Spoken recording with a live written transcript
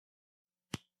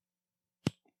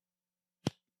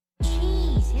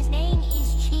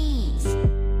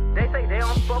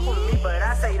fuck with me, but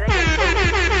I say they ain't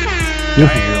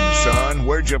Damn, son,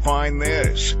 where'd you find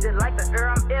this? just like the air,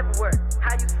 I'm everywhere.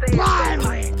 How you say it?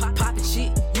 Poppin'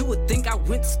 shit, you would think I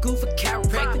went to school for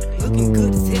chiropractic. Looking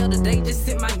good as hell today, just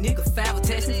sent my nigga 5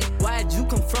 attachments. Why'd you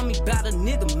come from me about a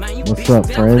nigga, man? You What's bitch up,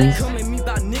 bad. friends? Come at me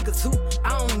about niggas who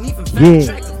I don't even Yeah. find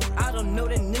attractive. I don't know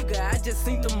that nigga, I just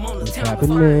seen them on the town.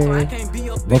 happening? I can't be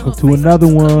up in Welcome her to face, another I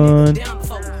just cut a nigga one. down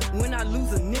before. When I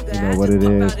lose a nigga, You know I what just it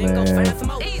pop is, out and go man. find some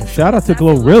more. Shout out to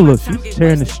Glorilla. She's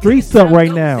tearing the streets up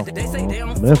right now.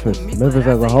 Memphis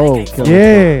as a whole. killing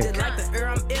Yeah.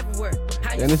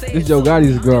 And this Joe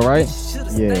Gotti's girl, right? it.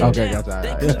 Yeah. Okay, gotcha. All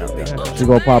right. She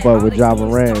gonna pop up with John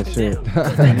Moran and shit. They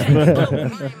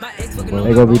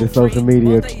gonna be the social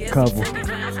media couple.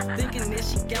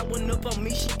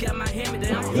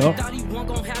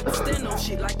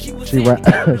 She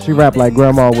rap like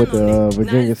grandma with the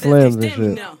Virginia Slims and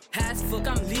shit.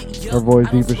 Her voice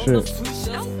deep as shit.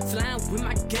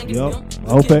 Yup.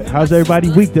 How's everybody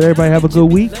week? Did everybody have a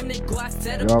good week? You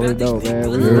already know, man.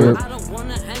 We here.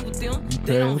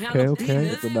 Okay.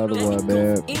 It's another one,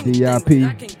 man. DIP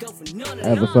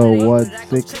episode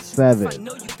 167.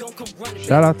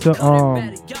 Shout out to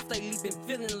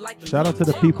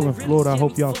the people in Florida. I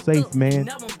hope y'all safe, man.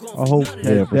 I hope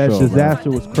Yeah, for that sure, disaster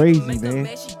was crazy, man.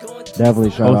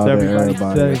 Definitely shout Hope out to everybody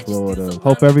everybody in safe. Florida.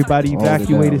 Hope everybody Hold it down,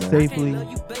 evacuated man. safely.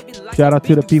 Shout out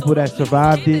to the people that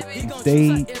survived it and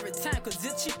stayed.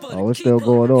 Oh, it's still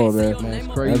going on, man. It's As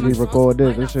crazy. we record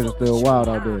this shit is still wild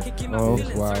out there. Oh,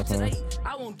 it's wild, son.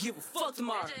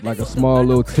 Like a small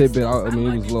little tidbit. I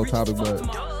mean, it was a little topic, but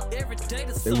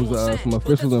it was some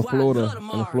officials in Florida,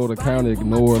 in Florida County,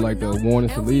 ignored like the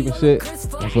warnings to leave and shit,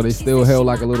 and so they still held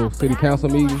like a little city council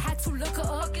meeting.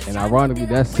 And ironically,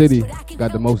 that city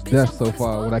got the most deaths so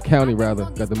far. Well, that county rather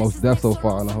got the most deaths so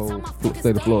far in the whole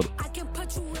state of Florida. Yeah,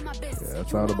 that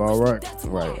sound about right.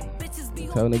 Right.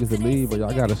 Tell niggas to leave, but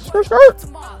y'all gotta skirt.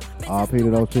 RP to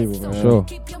those people, man. Sure.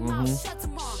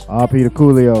 RP to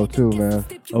Coolio too, man.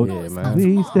 Oh, Yeah, man. We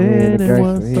He in stand the in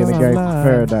one gangsta, he in the star gangsta's line.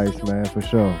 paradise, man, for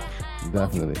sure.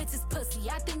 Definitely.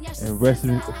 And rest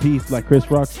in peace, like Chris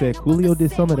Rock said, Coolio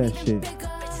did some of that shit.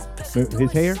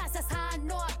 His hair?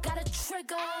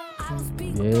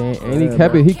 Yeah, and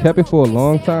he kept it for a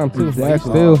long time too. Like,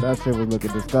 Exactly. Oh, still, that shit was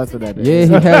looking disgusting at that. yeah,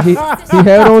 he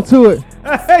held on to it.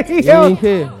 He He held-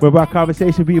 didn't care. Will our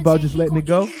conversation be about just letting it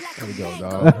go? There we go,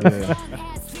 dog. Yeah.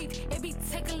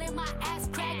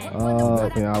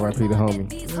 R.I.P. the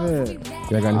homie. Yeah.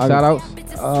 Y'all got any I- shout outs?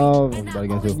 Um,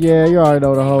 yeah, you already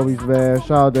know the homies, man.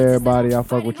 Shout out to everybody. I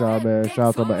fuck with y'all, man. Shout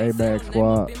out to my A-Mag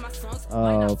squad.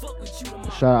 I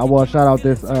want to shout out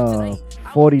this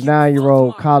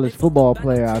 49-year-old college football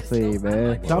player I see,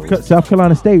 man. South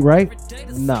Carolina State, right?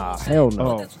 Nah, hell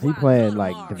no. Oh. He playing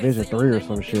like Division 3 or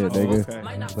some shit,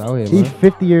 nigga. It's out here, He's man.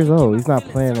 50 years old. He's not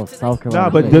playing on South Carolina. Nah,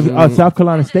 but State. South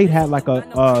Carolina State had like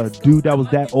a dude that was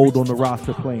that old on the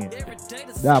roster playing.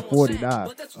 Not 49.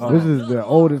 This is the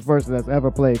oldest person that's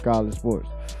ever played college sports.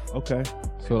 Okay.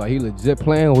 So like he legit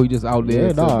playing, or he just out there Yeah,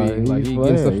 to nah, be like he's he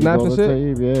playing. getting some He's snaps on and the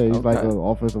shit? team. Yeah, he's like Okay. an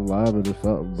offensive lineman or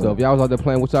something. So if y'all was out there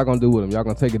playing, what y'all gonna do with him? Y'all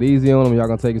gonna take it easy on him? Or y'all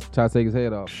gonna try to take his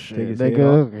head off? Take his head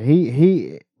off.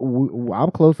 Nigga,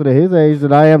 I'm closer to his age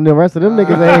than I am the rest of them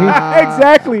niggas' age.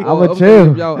 Exactly. I'ma okay,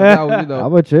 chill. if y'all was, you know,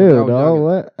 I'm a if chill, y'all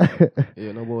was dog. jogging. What?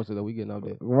 Yeah, no bullshit though. We getting out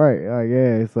there. Right.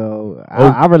 Yeah. So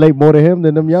I relate more to him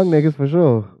than them young niggas for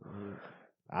sure.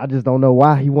 I just don't know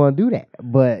why he want to do that,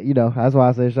 but you know that's why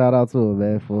I say shout out to him,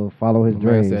 man, for following his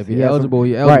My man dreams. said if he had some- eligible,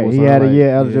 he eligible. Right, he son, had a like, year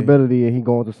yeah. eligibility, and he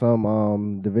going to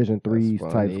some Division 3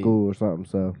 That's type funny. school or something.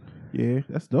 So Yeah,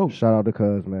 that's dope. shout out to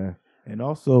Cuz, man. And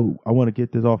also, I want to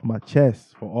get this off my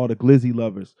chest for all the Glizzy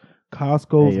lovers.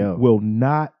 Costco's Hey, yo. will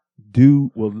not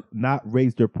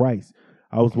raise their price.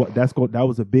 That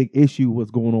was a big issue.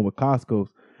 What's going on with Costco's,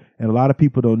 and a lot of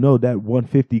people don't know that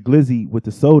 150 Glizzy with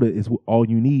the soda is all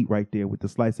you need right there with the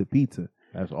slice of pizza.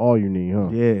 That's all you need, huh?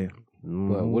 Yeah,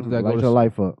 But what does that Light go your to?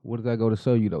 life up. What does that go to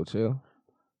show you though, chill?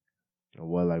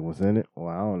 What, like, what's in it? Well,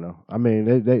 I don't know. I mean,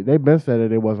 they been said that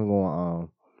they wasn't going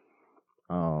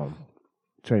to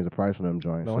change the price on them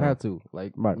joints. Don't so. have to.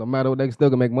 Like, Right. no matter what, they can still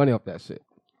can make money off that shit.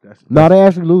 No, they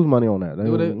actually lose money on that.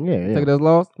 Do they? Yeah. Take it as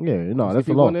loss. Yeah, no, Just that's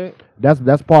a keep loss. doing it,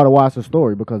 That's part of why it's a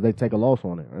story, because they take a loss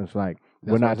on it. And it's like That's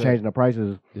we're what not I'm saying. changing the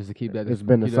prices. just to keep that. It's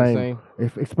been the keep that same.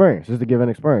 It's experience, just to give an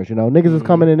experience. You know, niggas is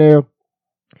coming in there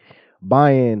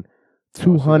buying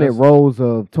 200 that's- rolls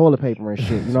of toilet paper and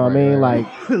shit. You know what I Right, mean? right,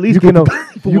 Like at least you can,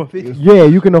 for you, 150. yeah,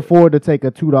 you can afford to take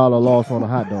a $2 loss on a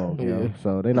hot dog. You know? Yeah.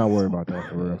 So they not worried about that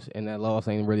for real. And that loss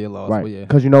ain't really a loss. Right, But yeah.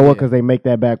 because you know what? Yeah. Because they make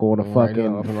that back on a Right fucking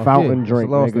off and off. fountain Yeah, it's a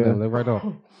drink, loss to them. nigga. They right off.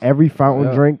 Every fountain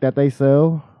Yeah. drink that they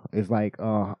sell, it's like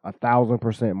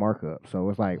 1,000% markup. So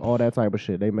it's like all that type of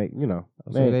shit. They make,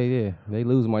 So they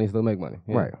lose money, still make money.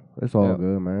 Yeah. right. It's all Yeah.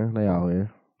 good, man. They out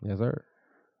here. Yes, sir.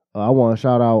 I want to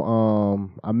shout out.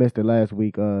 I missed it last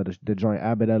week. The joint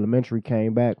Abbott Elementary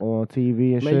came back on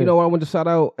TV and Man, shit. you know what? I want to shout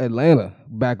out Atlanta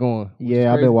back on. which is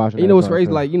Yeah, I've been crazy. watching You that know what's joint, crazy?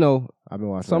 too. Like, I've been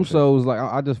watching some that shit. shows, like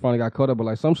I just finally got caught up, but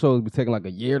like some shows be taking like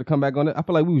a year to come back on it. I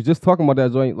feel like we was just talking about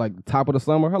that joint like the top of the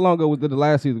summer. How long ago was it the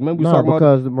last season? Remember we was No, talking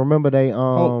about? because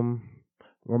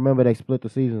remember they split the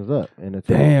seasons up in the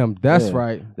two. Damn, that's Yeah.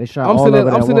 right. They shot I'm all sitting, of it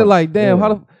I'm at sitting there once. like, damn, Yeah.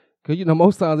 how the? Because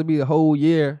most times it be a whole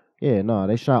year. Yeah, no,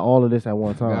 they shot all of this at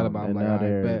one time. Forgot about and like, now all right,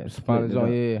 they're bet. splitting Find the it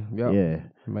joint, up. yeah, yep.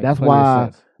 Yeah. Make That's plenty of why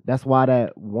sense. That's why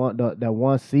that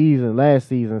one season, last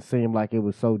season, seemed like it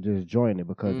was so disjointed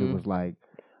because it was like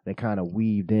they kind of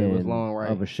weaved in It was long, right.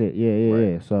 other shit. Yeah.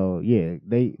 Right. So yeah,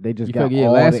 they just You got figure,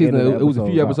 all last the season end of the it was a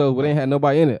few out. episodes where they ain't had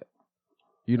nobody in it.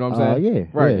 You know what I'm saying? Yeah,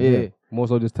 Right, yeah. yeah. More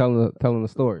so just telling the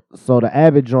story. So the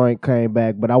Abbott joint came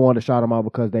back, but I wanted to shout them out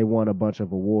because they won a bunch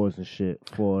of awards and shit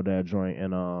for that joint.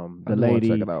 And the I do wanna lady,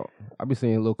 check it out. I be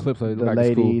seeing little clips of it. the Like it's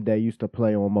lady cool. that used to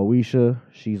play on Moesha,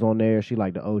 she's on there. She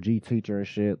like the OG teacher and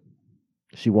shit.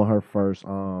 She won her first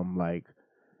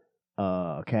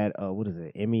what is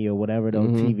it, Emmy or whatever the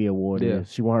TV award Yeah.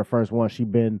 is. She won her first one. She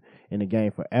been in the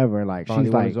game forever, and like Finally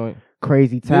she's won the like joint.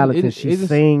 crazy talented. She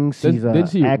sings. She's a Did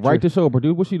she actress. write the show or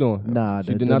produce? What's she doing? Nah,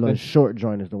 she the did little nothing. short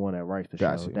joint is the one that writes the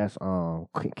Got show. you. That's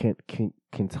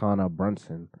Quintana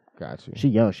Brunson. Got you. She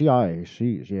young. She all right.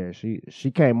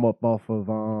 She came up off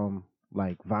of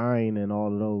like Vine and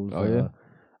all of those Oh, yeah?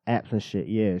 apps and shit.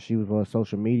 Yeah, she was on a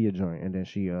social media joint, and then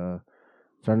she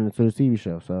turned it into the TV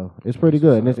show. So it's pretty That's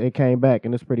good. And what's it came back,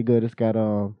 and it's pretty good. It's got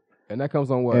And that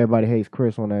comes on what? Everybody Hates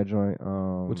Chris on that joint.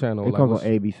 What channel? It Like, comes what's- on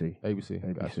ABC.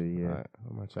 ABC. Got you. yeah. All right,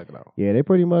 I'm gonna check it out. Yeah, they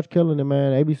pretty much killing it,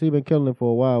 man. ABC been killing it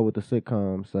for a while with the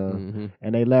sitcom. So Mm-hmm.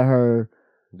 and they let her.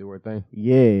 Do her thing.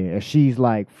 Yeah, and she's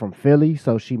like from Philly,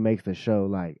 so she makes the show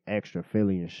like extra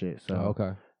Philly and shit. So Oh,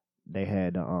 okay. they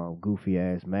had the goofy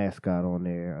ass mascot on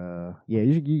there. Yeah,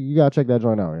 you gotta check that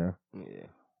joint out, yeah. Yeah.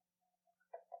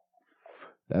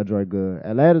 That joint good.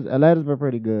 Atlanta's been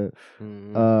pretty good.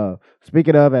 Mhm.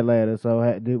 Speaking of Atlanta, so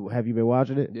have you been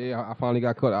watching it? Yeah, I finally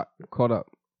got caught up.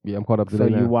 Yeah, I'm caught up So today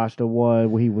you now. watched the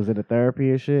one where he was in the therapy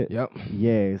and shit? Yep.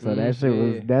 Yeah. So that Mhm,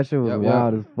 shit was Yep,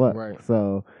 wild yep. as fuck. Right.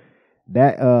 So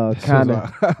that That kind shit of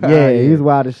was wild. yeah, he's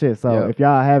wild as shit. So Yep. if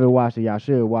y'all haven't watched it, y'all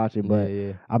should watch it. But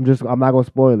yeah. I'm not gonna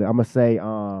spoil it. I'm gonna say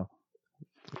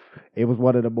it was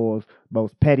one of the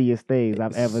most pettiest things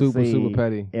I've ever super seen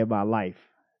petty. in my life.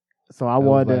 So I That was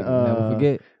wanted like, to never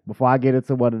forget. before I get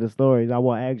into one of the stories, I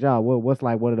want to ask y'all what's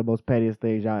like one of the most pettiest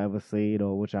things y'all ever seen,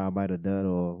 or what y'all might have done,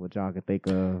 or what y'all can think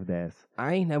of. That's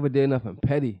I ain't never did nothing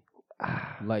petty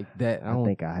like that. I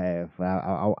think I have.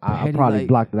 I Petty, probably like-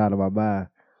 blocked it out of my mind.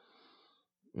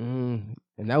 And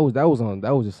that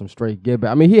was just some straight get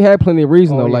back. I mean, he had plenty of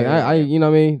reason Oh, though. Like yeah, I you know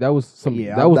what I mean? That was some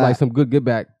Yeah, that I'm was not- like some good get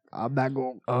back. I'm not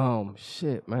going.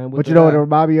 Shit, man. But you know what it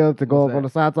reminded me of, to go What's up on the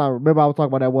side time? Remember I was talking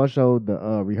about that one show, the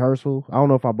rehearsal? I don't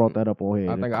know if I brought that up on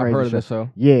here. I the think I've crazy heard of that show.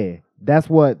 Yeah, that's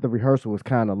what the rehearsal was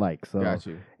kind of like. So Got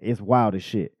you. it's wild as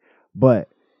shit. But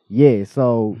yeah,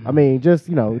 so I mean, just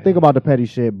think about the petty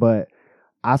shit. But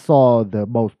I saw the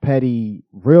most petty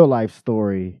real life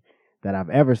story that I've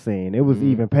ever seen. It was Mhm.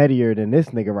 even pettier than this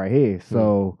nigga right here.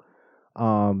 So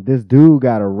this dude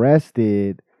got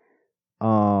arrested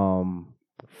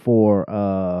for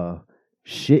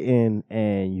shitting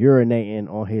and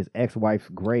urinating on his ex-wife's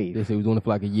grave. They said he was doing it for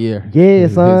like a year. Yeah,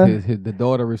 son. The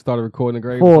daughter started recording the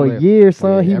grave For a year,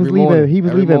 son. Yeah, he was every morning,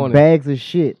 leaving every morning. bags of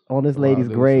shit on this That's a wild lady's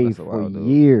dude. grave That's a for wild dude.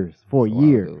 years. For a That's a wild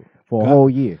year. dude. For a God- whole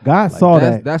year. God Like, saw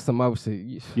that's, that. That's some other shit.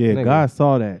 Yeah, Nigga, God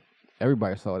saw that.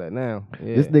 Everybody saw that now.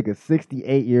 Yeah. This nigga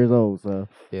 68 years old, son.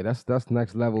 Yeah, that's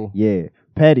next level. Yeah.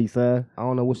 Petty, son. I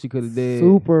don't know what she could have did.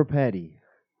 Super petty.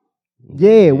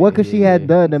 Yeah, what could she have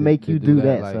done to make you do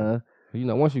that, like, son? You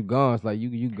know, once you gone, it's like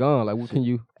you gone. Like, what can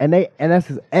you? And that's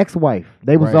his ex-wife.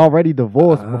 They was Right. already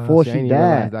divorced before I she ain't even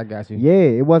realized died. I got you. Yeah,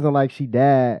 it wasn't like she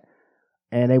died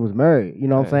and they was married. You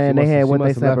know what I'm saying? They had went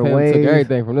their separate Took ways.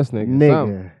 everything from this nigga.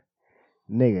 Something.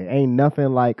 Nigga, ain't nothing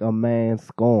like a man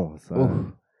scorn, son.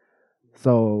 Oof.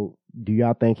 So, do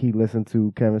y'all think he listened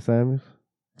to Kevin Samuels?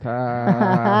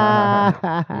 Nah.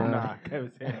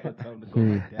 Kevin Samuels told him to go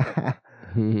like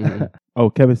that. Oh,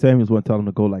 Kevin Samuels wouldn't tell him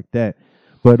to go like that.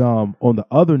 But on the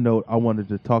other note, I wanted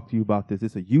to talk to you about this.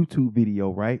 It's a YouTube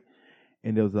video, right?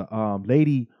 And there was a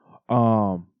lady.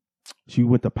 She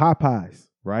went to Popeyes,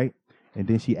 right? And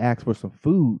then she asked for some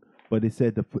food, but it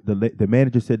said the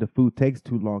manager said the food takes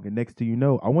too long. And next thing you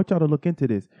know, I want y'all to look into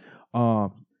this.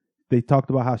 They talked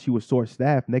about how she was short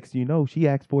staffed. Next thing you know, she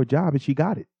asked for a job and she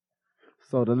got it.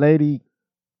 So the lady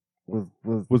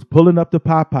was Was pulling up to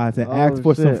Popeyes and Oh, asked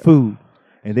for some shit. food,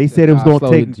 and they said it was gonna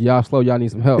take. y'all slow. Y'all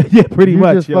need some help. Yeah, pretty you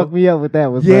much. just Yo. fucked me up with that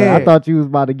one. Yeah. I thought you was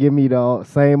about to give me the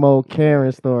same old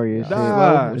Karen story and shit.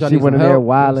 Nah. Y'all She need went some in there help?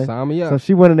 wilding. Sign me up. So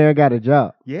she went in there and got a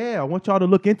job. Yeah, I want y'all to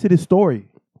look into this story. This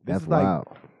That's is like, wild.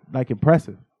 like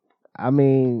impressive. I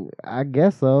mean, I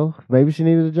guess so. Maybe she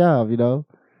needed a job, you know.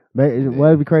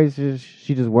 What'd be crazy is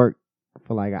she just worked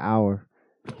for like an hour,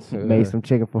 made some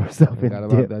chicken for herself and Forgot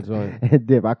about dip. that joint. And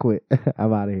dip. I quit.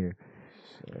 I'm out of here.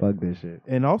 Fuck this shit.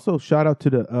 And also shout out to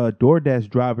the DoorDash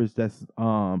drivers. That's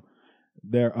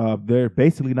they're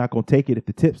basically not gonna take it if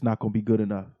the tip's not gonna be good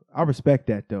enough. I respect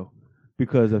that though,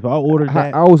 because if I order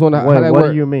that, I always wonder how Wait, that what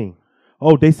works. do you mean?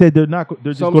 oh, they said they're not.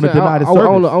 They're just So I'm gonna saying, deny the I service.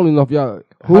 don't know if y'all.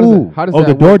 Who? How does Oh,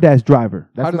 the that work? DoorDash driver.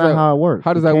 That's How does not that- how it works.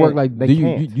 How does You that work? can't- Like, they do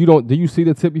can't. you don't do you see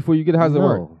the tip before you get it? How does it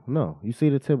work? No. You see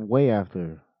the tip way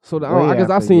after. So Way I guess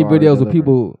I've after seen you already videos of delivered.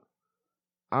 people.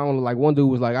 I don't know. Like one dude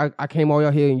was like, I came all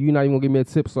out here and you're not even gonna give me a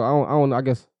tip. So I don't. I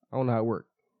guess I don't know how it works.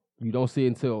 You don't see it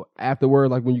until afterward,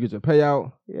 like when you get your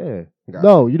payout. Yeah. Gotcha.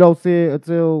 No, you don't see it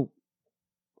until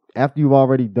after you've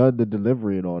already done the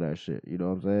delivery and all that shit. You know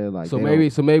what I'm saying? Like So they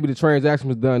maybe the transaction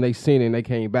was done. They seen it and they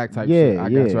came back type don't, shit. yeah, I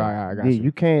yeah. got you. I got Yeah, you.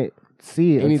 you can't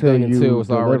see it Anything until you it's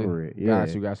already. deliver it. Yeah.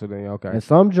 Got you. Then okay. And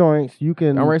some joints you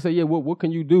can, I'm ready to say, yeah. What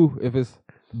can you do if it's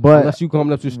but unless you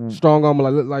coming up to strong arm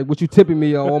like what you tipping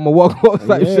me on my walk off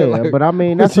type yeah, shit. Like, but I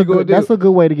mean what that's you a gonna good, do? that's a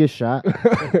good way to get shot.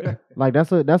 Like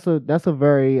that's a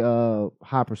very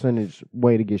high percentage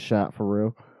way to get shot for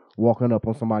real. Walking up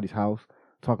on somebody's house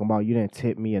talking about you didn't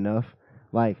tip me enough.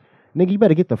 Like nigga, you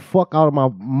better get the fuck out of my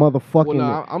motherfucking.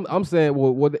 Well, no, I'm saying,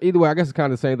 well, either way, I guess it's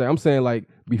kind of the same thing. I'm saying, like,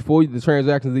 before the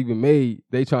transaction's even made,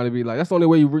 they trying to be like, that's the only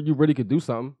way you really could do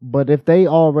something. But if they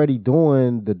already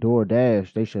doing the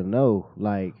DoorDash, they should know.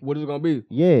 Like, What is it gonna be?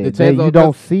 yeah, The chances you are-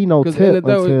 don't see no 'cause in tip the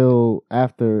day- until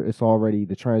after it's already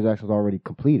the transaction's already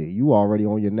completed. You already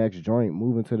on your next joint,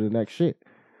 moving to the next shit.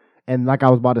 And like I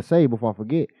was about to say before I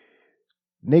forget,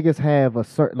 niggas have a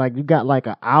certain, like you got like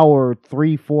an hour,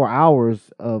 3-4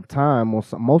 hours of time on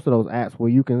most of those apps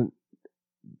where you can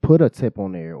put a tip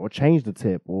on there or change the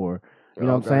tip or you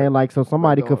know what I'm saying? Like so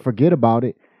somebody could forget about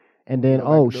it and then Go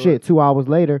back oh and do shit, it. 2 hours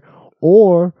later.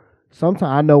 Or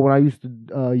sometimes I know when I used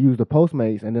to use the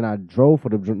Postmates and then I drove for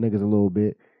the niggas a little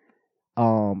bit.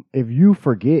 If you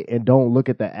forget and don't look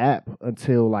at the app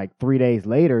until like 3 days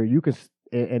later, you can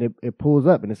and it pulls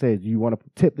up and it says you want to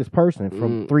tip this person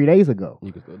from 3 days ago.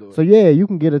 You can still do it. So yeah, you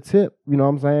can get a tip, you know what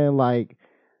I'm saying, like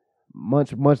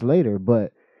much later.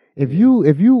 But if you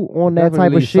on that Definitely type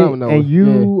of leave shit something, though. and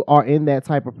you are in that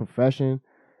type of profession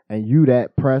and you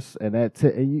that press and that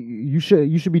tip, you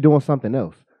should be doing something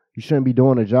else. You shouldn't be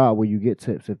doing a job where you get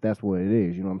tips if that's what it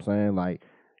is. You know what I'm saying? Like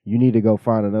you need to go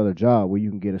find another job where you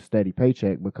can get a steady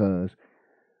paycheck because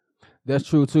That's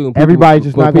true too. And people- everybody's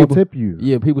just but not gonna people- tip you.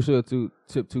 Yeah, people should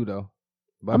tip too though.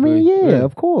 But I mean, feel you. yeah,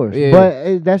 of course. Yeah.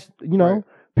 But that's Right.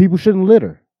 people shouldn't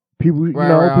litter. People, you Right,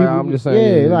 know, right, people. I'm just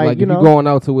saying, yeah, like you if know. you're going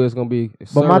out to where it's gonna be.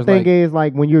 But my service, thing like, is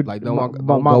like when you're don't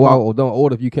my- go out or don't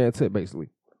order if you can't tip, basically.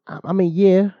 I mean,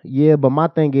 yeah. But my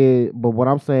thing is, but what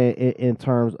I'm saying in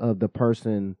terms of the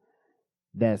person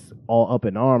that's all up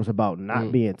in arms about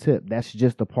not being tipped, that's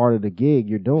just a part of the gig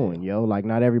you're doing, yo. Like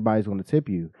not everybody's gonna tip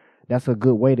you. That's a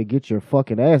good way to get your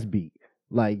fucking ass beat.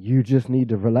 Like you just need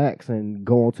to relax and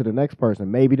go on to the next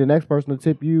person. Maybe the next person will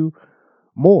tip you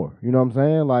more. You know what I'm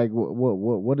saying? Like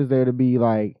what is there to be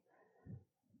like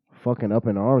fucking up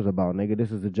in arms about, nigga?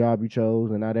 This is the job you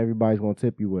chose, and not everybody's gonna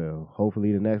tip you well.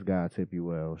 Hopefully, the next guy tip you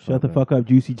well. Shut the fuck up,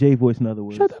 Juicy J voice. In other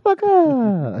words, Shut the fuck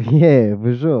up. Yeah,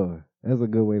 for sure. That's a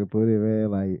good way to put it, man.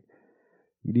 Like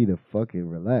you need to fucking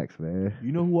relax, man.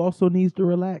 You know who also needs to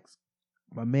relax?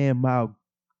 My man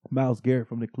Miles Garrett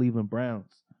from the Cleveland Browns.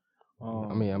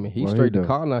 I mean, he's What he straight. do? The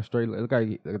car not straight. Look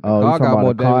like the Oh, car you talking got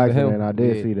more about a car damage than him. accident? I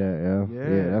did see that. Yeah,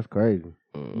 Yeah. that's crazy.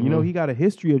 You know he got a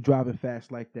history of driving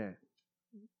fast like that.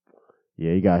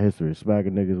 Yeah, he got history of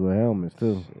smacking niggas with helmets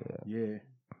too. Yeah.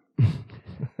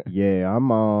 Yeah,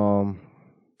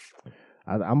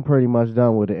 I'm pretty much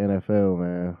done with the NFL,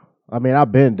 man. I mean,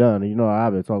 I've been done. You know,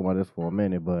 I've been talking about this for a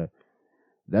minute, but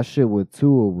that shit with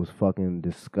Tua was fucking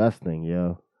disgusting,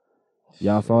 yo.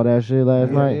 Y'all saw that shit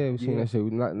last night? Yeah, we seen that shit.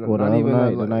 Not Well, the not other even night,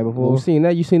 like, the night before? well, we seen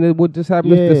that. You seen that? What just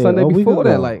happened Yeah, the Sunday a week before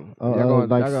that? ago. Like,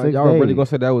 like 6 y'all really days. gonna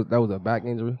say that was a back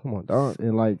injury? Come on, dog.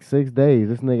 In like 6 days,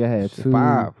 this nigga had Shit, 2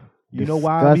 5. You know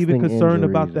why I'm even disgusting concerned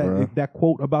about injuries, bruh. that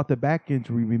quote about the back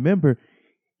injury? Remember,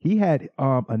 he had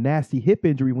a nasty hip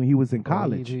injury when he was in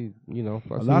college. You know,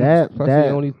 plus lot he- of- plus that-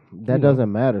 he only That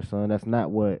doesn't matter, son. That's not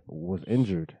what was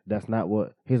injured. That's not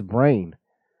what his brain.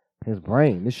 His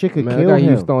brain. This shit could Man, kill that guy, he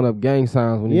him. was throwing up gang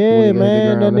signs when he Yeah, hit the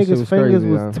man. That ground. Shit nigga's was fingers crazy,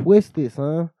 was twisted,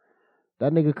 son.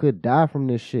 That nigga could die from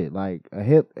this shit. Like a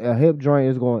hip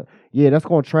joint is going. Yeah, that's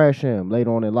gonna trash him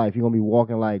later on in life. He gonna be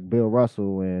walking like Bill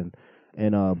Russell and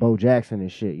Bo Jackson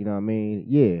and shit. You know what I mean?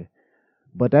 Yeah.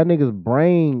 But that nigga's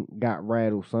brain got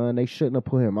rattled, son. They shouldn't have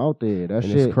put him out there. That and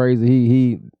shit. it's crazy.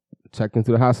 He checked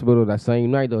into the hospital that same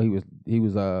night though. He was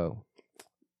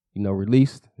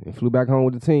released and flew back home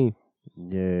with the team.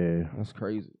 Yeah. That's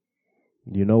crazy.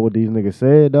 You know what these niggas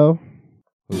said though?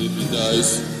 If he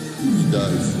dies, he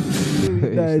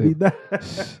dies. He died.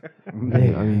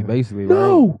 Man, I mean, basically,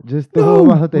 No. right? Just throw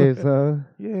him out there, son.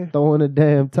 Yeah. Throwing a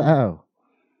damn towel.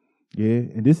 Yeah,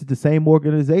 and this is the same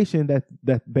organization that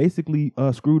basically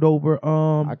screwed over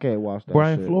I can't watch that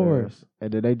Brian shit, Flores.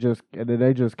 man. And then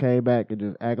they just came back and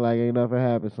just act like ain't nothing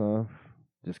happened, son.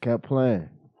 Just kept playing.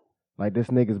 Like this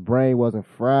nigga's brain wasn't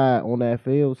fried on that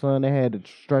field, son. They had to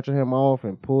stretch him off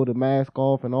and pull the mask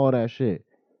off and all that shit.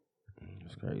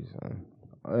 It's crazy, son.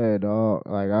 Yeah, dog.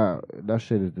 Like that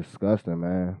shit is disgusting,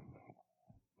 man.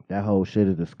 That whole shit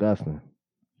is disgusting.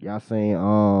 Y'all seen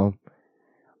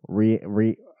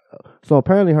so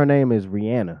apparently her name is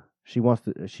Rihanna. She wants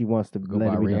to Go let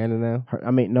by it be known. Rihanna now.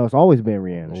 I mean, no, it's always been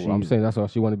Rihanna. Oh, I'm saying that's why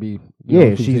she want to be.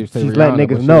 Yeah, she's letting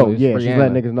niggas know. Yeah, she's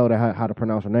letting niggas niggas know that how to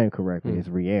pronounce her name correctly. It's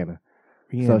Rihanna.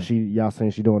 Rihanna. So y'all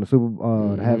saying she doing the the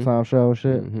halftime show and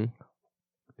shit. Mm-hmm.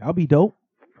 That'll be dope.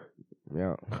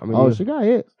 Yeah, I mean, Oh, she got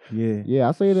hits. Yeah. Yeah,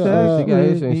 I see the. she got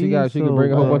hits and she can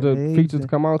bring a whole bunch of amazing. features to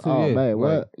come out too. Oh yeah, man,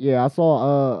 like, what? Yeah, I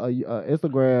saw a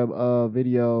Instagram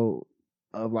video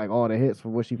of like all the hits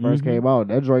from when she first came out.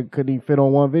 That joint couldn't even fit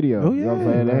on one video. Oh, You know what I'm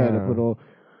yeah. saying? They had to put on.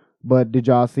 But did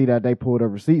y'all see that they pulled the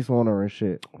receipts on her and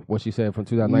shit? what she said from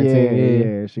 2019.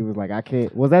 Yeah. She was like, I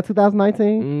can't. Was that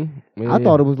 2019? Mm-hmm. I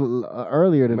thought it was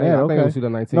earlier than that. I think it Okay. was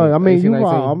 2019. No, I mean you 18,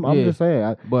 right. I'm 19, just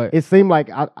saying. but It seemed like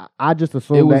I just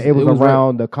assumed that it was right.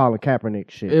 around the Colin Kaepernick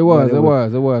shit. it was.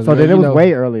 So then it was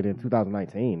way earlier than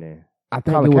 2019. Then I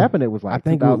think Colin it was, Kaepernick was like I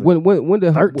think 2013. when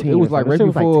the it was like right Shit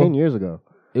was before. like 10 years ago.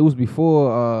 It was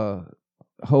before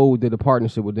Ho did a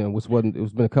partnership with them, which wasn't.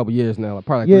 It's been a couple years now, like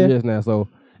probably 3 years now. So,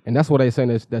 and that's what they saying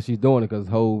that she's doing it because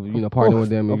Ho, partnering with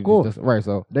them. Of course, right.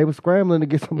 So they were scrambling to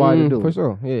get somebody to do for it.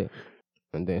 sure, yeah.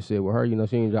 And then shit with her,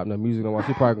 she ain't dropping no music no more.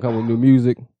 She probably can come with new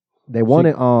music. They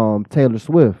wanted Taylor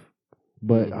Swift,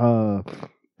 but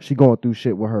she going through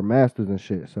shit with her masters and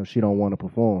shit, so she don't want to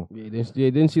perform. Yeah,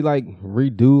 didn't she like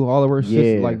redo all of her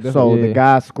shit? Yeah, Like so the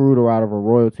guy screwed her out of her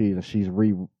royalties, and she's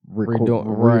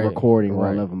re-recording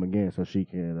right. all of them again, so she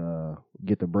can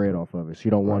get the bread off of it. She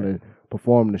don't want to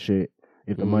perform the shit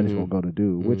if the money's gonna go to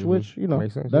dude, which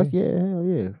Makes sense, that's hell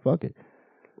yeah, fuck it.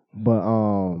 But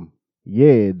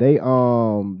yeah, they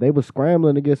was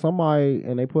scrambling to get somebody,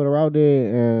 and they put her out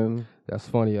there, and that's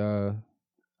funny.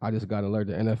 I just got an alert.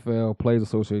 The NFL Players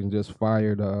Association just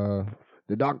fired.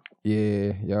 the doc.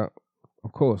 Yeah,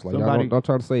 of course. Like Somebody- y'all don't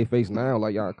try to save face now.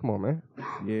 Like y'all, come on, man.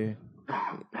 Yeah.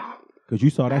 Because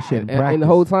you saw that shit in And practice. the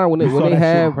whole time when You saw they that shit in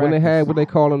had practice. what they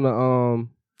call them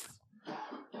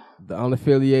the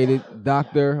unaffiliated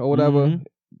doctor or whatever. Mhm.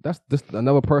 That's just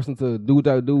another person to do what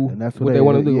they do, And that's what they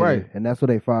want to do, yeah, right? And that's what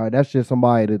they fired. That's just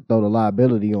somebody to throw the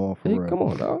liability on for Hey, real. come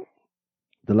on, dog.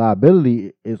 The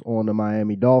liability is on the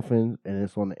Miami Dolphins and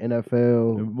it's on the And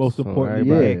NFL. most So importantly,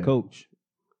 the everybody- head coach.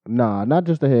 Nah, not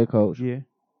just the head coach, Yeah.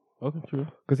 Okay, true.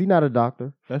 because he's not a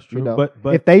doctor. That's true. You know, But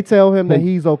if they tell him that Who-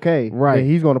 he's okay, Right. then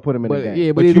he's gonna put him in the But game.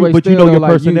 yeah, But but you- either way, but you still, know your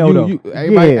like, personnel, though. everybody,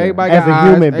 Yeah, everybody as got a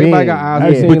eyes, human everybody being. got eyes. Yeah.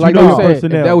 and shit. But you Like know you your said,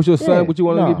 personnel. if that was your son, Yeah. would you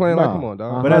want to be No, playing? Like, no. come on,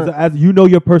 dog. But as you know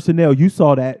your personnel, you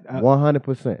saw that.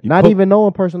 100%. You Not put- even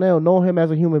knowing personnel, knowing him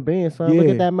as a human being, son. Look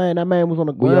Yeah. at that man. That man was on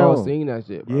the We ground. all seen that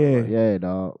shit, bro. Yeah. Like, Yeah,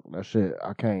 dog. That shit.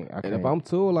 I can't. and if I'm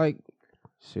too, like,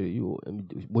 shit,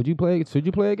 would you play? Should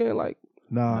you play again? Like,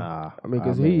 Nah. I mean,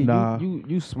 because Nah.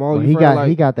 you small. But You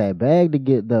he got that bag to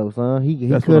get though, son. He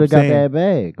That's what could I'm have got saying. that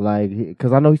bag, like,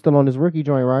 because I know he's still on his rookie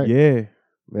joint, right? Yeah.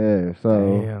 Yeah.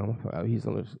 So Damn, he's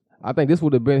on. I think this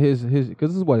would have been his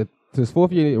because this is what his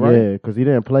fourth year, right? yeah, because he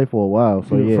didn't play for a while.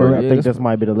 So Yeah, yeah, for- I yeah, think this this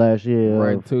might be the last year.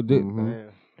 Right. of- To Mhm.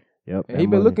 Yep. and he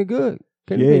been looking good.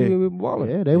 Kenny Yeah. Pickett been balling.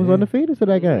 Yeah, they was Yeah. undefeated to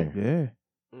that game. Yeah.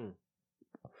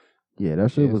 Yeah,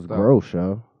 that shit Yeah, was stop. gross,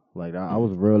 yo. Like I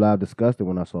was real loud disgusted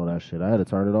when I saw that shit. I had to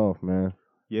turn it off, man.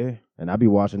 Yeah. And I be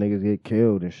watching niggas get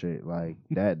killed and shit. Like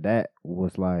that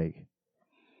was like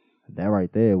that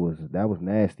right there was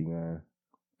nasty, man.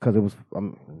 Cause it was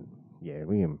yeah,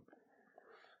 we can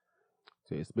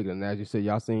So, speaking of that, you said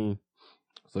y'all seen.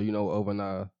 So over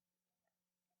in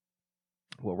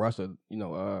Russia,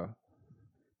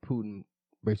 Putin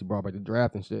basically brought back the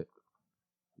draft and shit.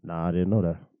 Nah, I didn't know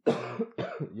that.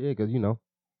 Yeah, because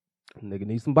Nigga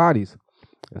need some bodies.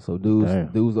 And so Damn.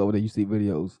 dudes over there, you see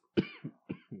videos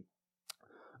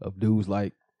of dudes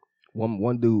like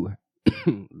one dude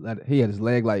he had his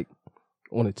leg like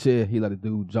on a chair. He let a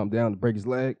dude jump down to break his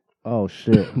leg. Oh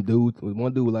shit!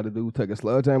 One dude let a dude take a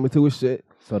sledgehammer to his shit.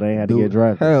 So they had to get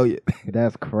drafted. Hell yeah.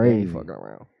 That's They crazy. ain't fucking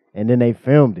around. And then they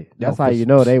filmed it. That's how you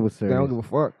know they was They serious. don't give a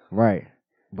fuck. Right.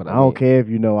 But I don't care if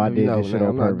you know I you did know, this shit man, on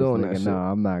I'm not purpose. doing that nigga. shit. No,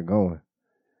 I'm not going.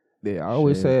 Yeah, I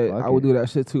always Shit, said fuck I would it. do that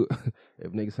shit too.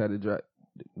 If niggas had to draft,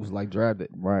 was like drafted.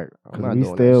 Right. I'm Because not we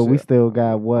doing that we shit. still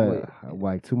got what,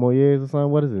 like 2 more years or something?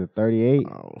 What is it? 38? I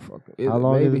don't fucking. How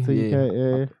long maybe? is it till you can't?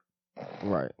 Yeah.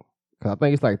 Right. Cause I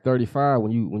think it's like 35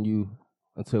 when you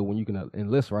until you can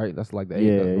enlist, right? That's like the age.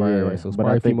 Yeah, Right, yeah. right. So it's But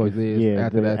probably I a few think more it's- years yeah,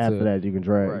 after that. After that, you can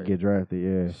Right. get drafted.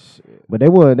 Yeah. Shit. But they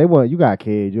wouldn't. You got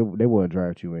kids. They wouldn't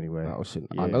draft you anyway. Oh shit!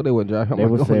 Yeah. I know they wouldn't draft him. They I'm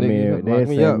would like, send "Oh, me. nigga, They lock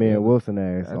me send up, me nigga. and Wilson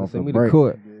ass Had to off the send me to break.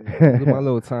 court. Do my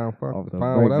little time, fuck, Off the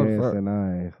fine, whatever. break Fuck. dancing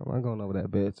ass. I'm not going over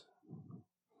that bitch.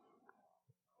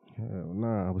 Hell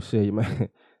nah, but shit, man.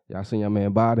 Y'all seen your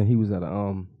man Biden? He was at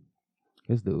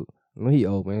his dude. I mean, he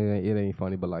old man. It ain't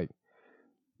funny, but like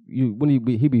when he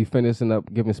be finishing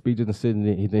up giving speeches and sitting,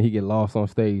 then he get lost on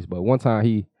stage. But one time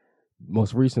he,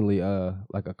 most recently,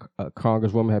 like a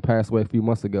congresswoman had passed away a few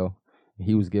months ago. And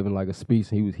he was giving like a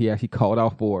speech. And he actually called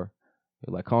out for her.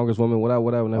 Like congresswoman,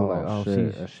 whatever. And they were like, oh,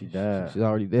 shit. She died. she's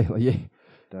already dead. Like, yeah,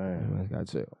 Damn. man, got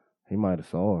chill. He might have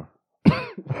saw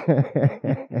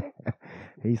her.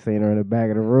 He seen her in the back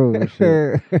of the room and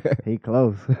shit. He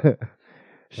close.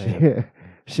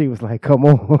 She was like, come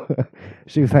on.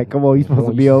 She was like, come on, you supposed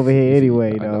to be over here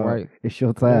anyway, I know, dog. right? It's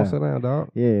your Come on, time. sit down, dog.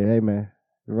 Yeah, hey man.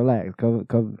 Relax. Come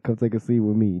take a seat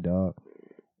with me, dog.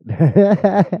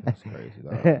 That's crazy,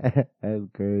 dog. That's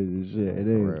crazy as shit. It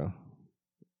For is. real.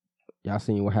 Y'all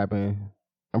seen what happened?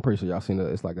 I'm pretty sure y'all seen it.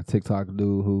 It's like a TikTok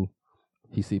dude who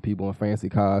he see people in fancy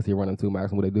cars. He run into them,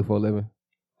 asking what they do for a living.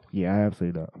 Yeah, I have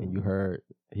seen that. And you heard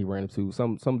he ran into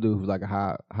some dude who's like a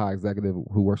high executive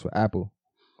who works for Apple.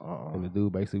 And the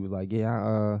dude basically was like,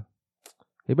 yeah,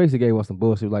 he basically gave us some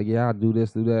bullshit. He was like, yeah, I do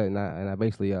this, do that, and I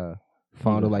basically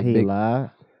found it like he big. lied.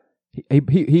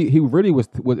 He really was.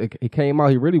 It came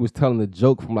out. He really was telling a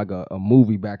joke from like a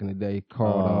movie back in the day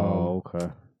called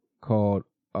called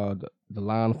the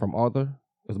Line from Arthur.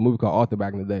 It was a movie called Arthur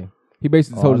back in the day. He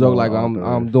basically told a joke like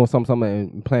I'm doing something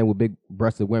and playing with big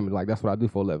breasted women. Like that's what I do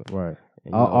for a living. Right.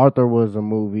 And, Arthur was a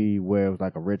movie where it was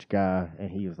like a rich guy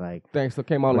and he was like things that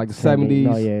came out in like the pretending-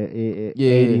 70s. No,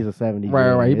 yeah, 80s or 70s. Right, yeah,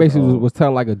 right. He it's basically old. was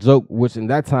telling like a joke, which in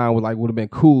that time would have been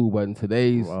cool, but in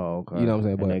today's, Oh, okay. you know what I'm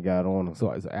saying. And But they got on him.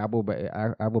 so Apple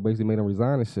basically made him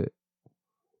resign and shit.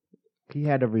 He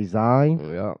had to resign.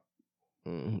 Yeah.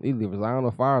 Either resign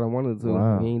or fired him, one of the two.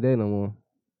 Wow. He ain't there no more.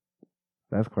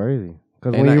 That's crazy.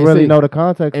 Because And when I- you and really see- know the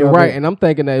context And of right, it, and I'm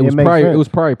thinking that it makes it sense. was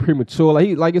probably premature.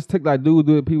 Like it's took like dude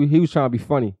do it. People he was trying to be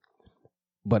funny,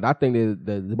 but I think that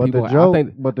the But people the joke- I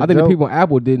think but the the joke- people at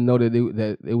Apple didn't know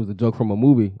that it was a joke from a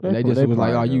movie, and they They just was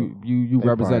like, probably oh you They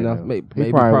represent us. probably do. Maybe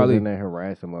He probably was probably in there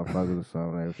harassing motherfuckers or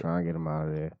something. They was trying to get him out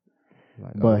of there.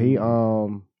 like, But he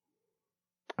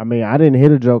I mean, I didn't hear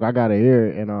the joke. I gotta hear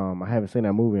it, and I haven't seen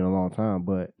that movie in a long time.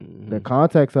 But the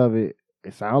context of it,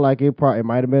 it sounded like it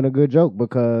might have been a good joke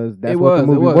because that's what the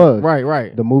movie was.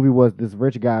 Right. The movie was this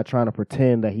rich guy trying to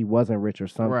pretend that he wasn't rich or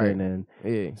something, Right. and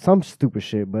Yeah. some stupid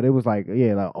shit. But it was like,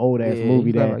 like old ass Yeah,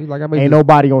 movie he's that like, I ain't basically-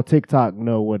 nobody on TikTok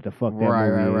know what the fuck that Right,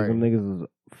 movie right, is. right. Them niggas was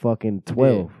fucking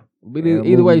 12. But Yeah,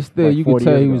 either way, movie still like you can 40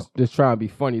 tell years he ago. was just trying to be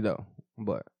funny though.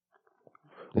 But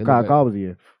What kind of car was he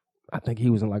in? I think he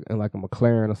was in like a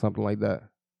McLaren or something like that.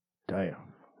 Damn.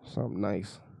 Something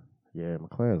nice. Yeah,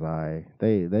 McLaren's alright.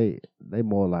 They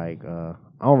more like I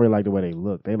don't really like the way they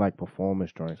look. They like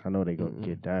performance joints. I know they go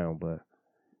get down, but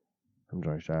them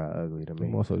joints are ugly to me.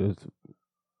 Them also just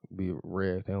be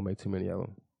rare. They don't make too many of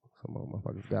them. Some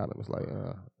motherfuckers got them. It's like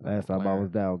Last time I was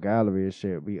down gallery and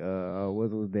shit, we what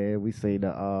was there? We seen the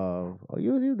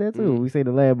you was there too. We seen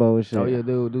the Lambo and shit. oh yeah,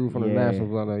 dude from the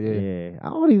Nationals on there. Yeah, I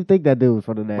don't even think that dude was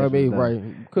from the Nationals. Maybe though. right.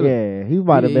 Yeah, he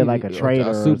might have been like a trader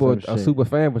a super or some shit. super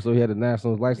fan, but so he had a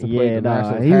Nationals license plate. Yeah, the nah,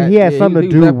 Nationals he hat. had Yeah, something to he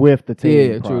was do that- with the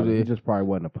team. Yeah, probably. true. He just probably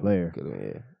wasn't a player.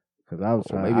 Yeah. Cause I was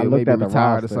Or trying. maybe I looked at the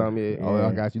retired roster. or something. Yeah. Oh,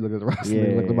 I got you. Look at the roster.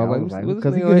 Yeah, Look at my I like, was like, what's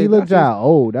because this nigga he here? looked That's y'all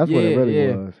old. That's what it Yeah, really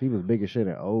yeah. was. He was big as shit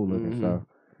and old looking. So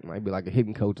just- Might be like a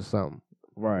hitting coach or something.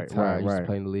 right, Retired, used to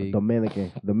play in the league.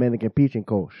 Dominican pitching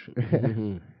coach.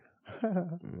 Mhm.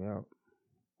 Yeah.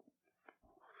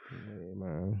 Yeah,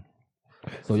 man.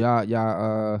 So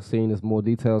y'all seeing this more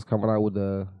details coming out with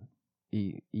the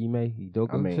Ime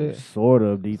Udoka I mean, shit? sort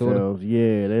of details.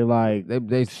 Yeah, they like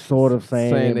They sort of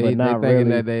saying it, but not thinking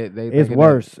really. That they It's thinking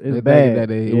worse. That, It's they bad.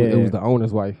 thinking that it was the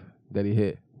owner's wife that he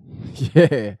hit.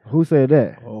 Yeah. Who said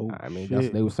that? Oh, I mean, shit. that's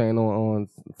what they were saying on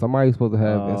somebody's supposed to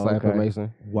have inside okay.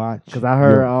 information. Watch. Because I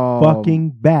heard your fucking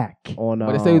back. on.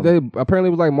 But they say they apparently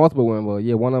it was like multiple women. But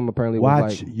yeah, one of them apparently Watch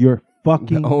was like your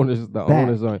fucking the owners. The back.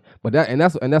 owners are. But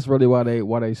that's really why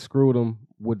they screwed them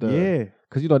with the. Yeah.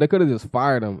 Because they could have just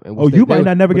fired him. And Oh, you might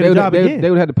not never get a job again. They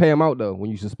would have to pay him out though.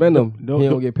 When you suspend him, No, he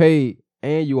no. don't get paid,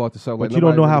 and you off the show. But Like, you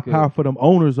don't know nobody how really cares. powerful them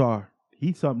owners are.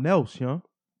 He's something else, young.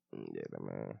 Yeah,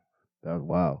 man. That's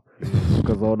wild.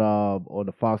 Because on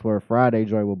the Foxworth Friday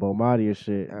joint with Bomani and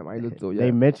shit,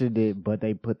 they mentioned it, but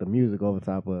they put the music over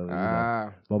top of it.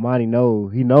 Bomani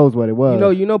knows what it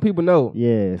was. You know, people know.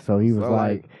 Yeah, so he was So,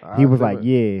 like, I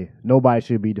yeah, nobody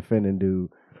should be defending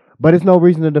dude. But it's no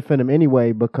reason to defend him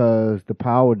anyway because the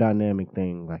power dynamic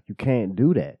thing, like you can't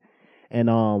do that. And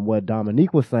what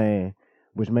Dominique was saying,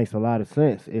 which makes a lot of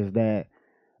sense, is that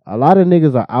a lot of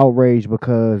niggas are outraged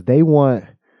because they want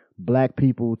black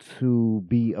people to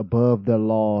be above the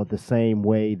law the same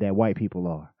way that white people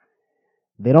are.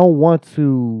 They don't want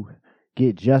to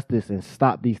get justice and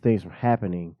stop these things from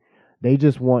happening. They're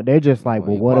just like,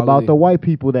 well, what about the white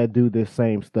people that do this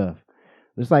same stuff?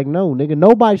 It's like, no, nigga,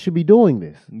 nobody should be doing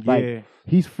this. Like,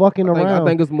 he's fucking around. I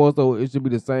think it's more so it should be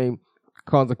the same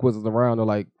consequences around. Or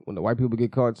like when the white people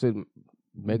get caught, shit,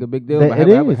 make a big deal. It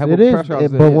is.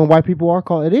 But when white people are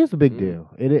caught, it is a big deal.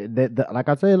 Like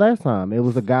I said last time, it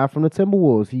was a guy from the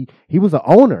Timberwolves. He was an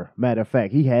owner. Matter of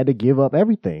fact, he had to give up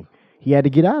everything. He had to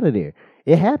get out of there.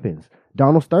 It happens.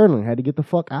 Donald Sterling had to get the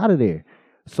fuck out of there.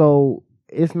 So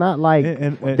it's not like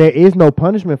there is no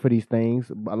punishment for these things.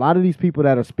 A lot of these people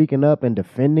that are speaking up and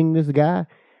defending this guy,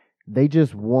 they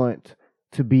just want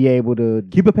to be able to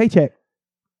keep a paycheck.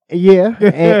 Yeah,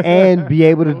 and be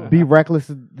able to be reckless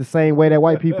the same way that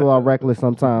white people are reckless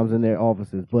sometimes in their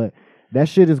offices. But that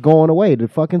shit is going away. The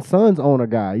fucking Suns owner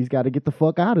guy, he's got to get the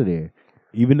fuck out of there.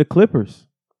 Even the Clippers.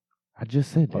 I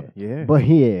just said that. Yeah. But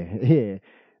yeah.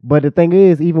 But the thing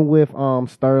is, even with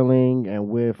Sterling and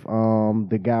with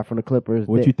the guy from the Clippers,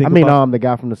 the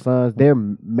guy from the Suns, they're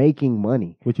making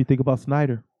money. What you think about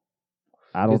Snyder?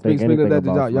 I don't think anything about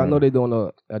Snyder. Y'all know they're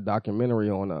doing a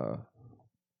documentary on the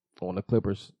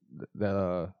Clippers that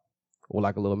or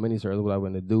like a little miniseries or whatever,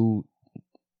 and the dude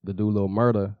Little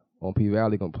Murder on P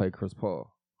Valley gonna play Chris Paul.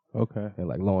 Okay. And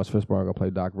like Lawrence Fishburne gonna play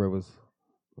Doc Rivers.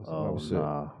 Oh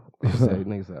nah.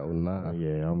 Niggas say, oh nah.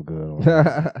 Yeah, I'm good on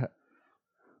that.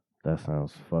 That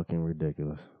sounds fucking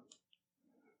ridiculous.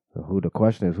 So the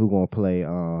question is who gonna play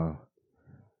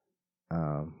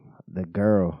the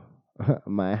girl,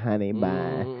 my honey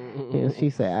bun. She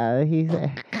said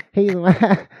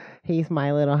he's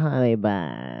my little honey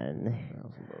bun.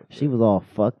 She was all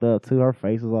fucked up too. Her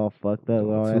face was all fucked up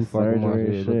with all that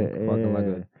surgery and shit. Yeah.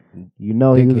 Like you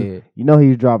know he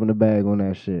was dropping the bag on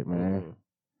that shit, man.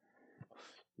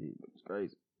 It's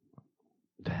crazy.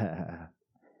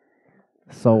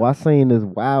 So I seen this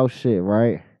wild shit,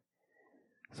 right?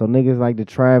 So niggas like to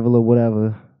travel or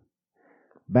whatever.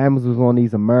 Bama's was on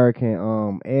these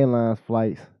American Airlines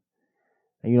flights.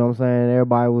 And you know what I'm saying?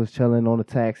 Everybody was chilling on the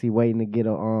taxi waiting to get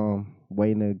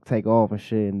waiting to take off and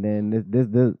shit. And then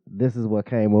this is what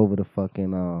came over the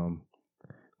fucking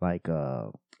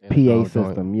PA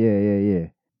system. Yeah.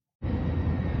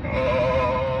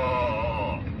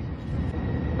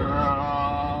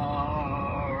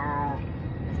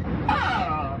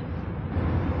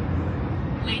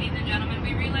 Ladies and gentlemen,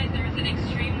 we realize there is an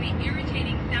extremely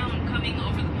irritating sound coming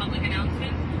over the public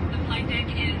announcements. The flight deck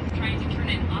is trying to turn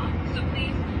it off, so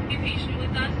please be patient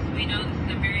with us. We know this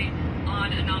is a very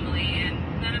odd anomaly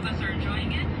and none of us are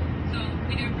enjoying it, so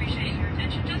we do appreciate your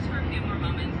attention just for a few more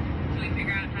moments so we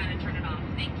figure out how to turn it off.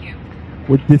 Thank you.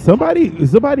 Is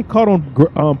somebody caught on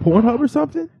Pornhub or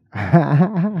something?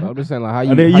 I'm just saying, like, how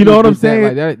you, you know what I'm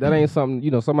saying? Like, that ain't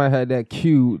something, somebody had that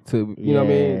cue to, you know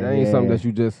what I mean? That ain't something that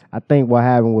you just. I think what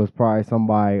happened was probably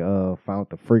somebody found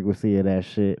the frequency of that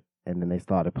shit, and then they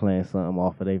started playing something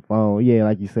off of their phone. Yeah,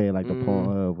 like you said, like the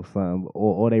Pornhub or something,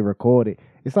 or they recorded.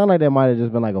 It sounded like that might have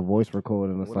just been like a voice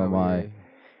recording or somebody. Yeah.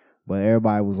 But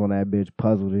everybody was on that bitch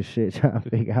puzzled and shit, trying to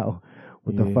figure out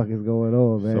what the fuck is going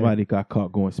on, man. Somebody got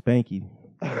caught going spanky.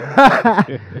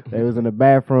 They was in the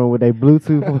bathroom with their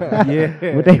Bluetooth.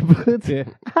 With their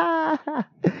Bluetooth.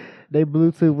 They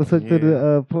Bluetooth was hooked to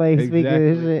the plane speaker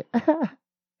and shit.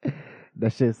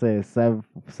 That shit said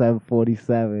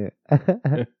 747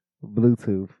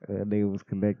 Bluetooth. They was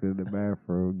connected in the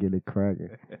bathroom, getting it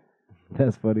cracking.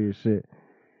 That's funny as shit.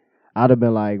 I'd have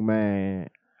been like,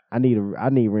 man, I need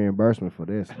reimbursement for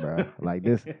this, bro. Like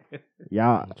this,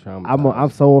 y'all. I'm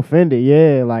Traumatized. so offended.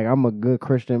 Yeah, like I'm a good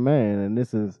Christian man, and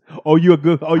this is. Oh, you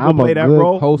gonna play that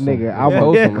role? Wholesome. Nigga, I'm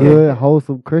Wholesome, a man. good,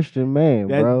 wholesome Christian man,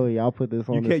 That- bro. Y'all put this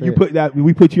on You the can't. set. You put that.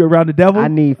 We put you around the devil. I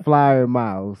need flyer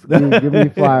miles. Give me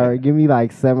flyer. Give me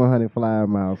like 700 flyer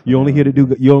miles. You only here to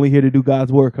do. You only here to do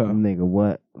God's work, huh? Nigga,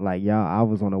 what? Like y'all, I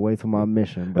was on the way to my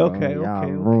mission, bro. Okay, y'all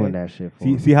okay, ruined okay. that shit for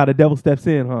me. See how the devil steps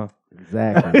in, huh?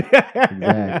 Exactly.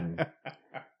 Exactly.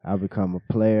 I become a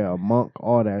player, a monk,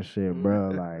 all that shit, bro.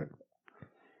 Like,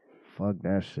 fuck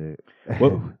that shit.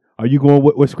 What are you going?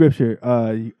 What scripture?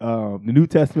 The New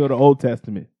Testament or the Old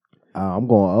Testament? I'm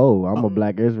going old. I'm a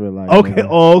black Israelite. Okay. nigga.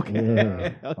 Oh, okay.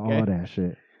 Yeah, Okay. all that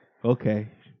shit. Okay.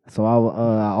 So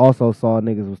I also saw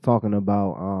niggas was talking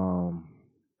about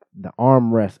the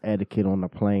armrest etiquette on the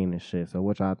plane and shit. So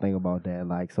what y'all think about that?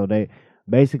 Like, so they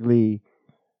basically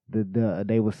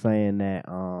they was saying that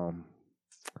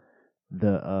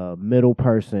the middle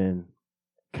person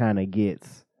kind of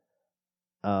gets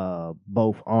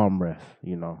both armrests,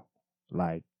 you know,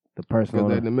 like the person Because on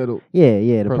they're in the middle.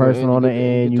 the Person person on the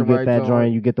end, you your get right that joint.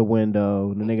 joint, you get the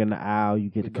window. The nigga in the aisle, you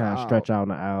get to Get the kind of aisle. stretch out in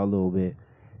the aisle a little bit.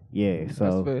 Yeah,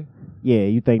 so That's fair. yeah,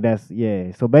 you think that's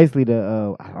So basically,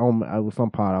 I was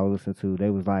some part I was listening to. They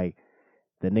was like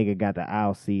the nigga got the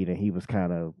aisle seat and he was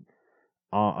kind of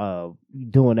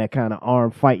doing that kind of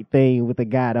arm fight thing with the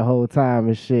guy the whole time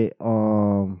and shit.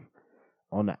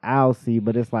 On the aisle seat,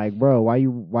 but it's like, bro, why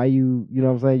you you know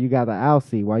what I'm saying? You got the aisle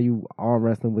seat. Why you arm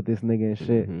wrestling with this nigga and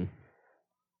shit? Mhm.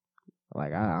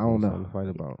 Like I don't know. Something to fight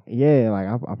about. Yeah, like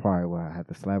I probably would have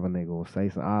to slap a nigga or say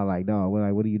something. I like, dog, what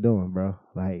are you doing, bro?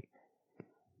 Like,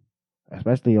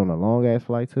 especially on a long ass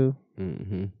flight too.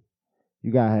 Mm-hmm.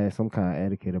 You gotta have some kind of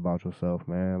etiquette about yourself,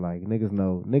 man. Like niggas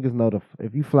know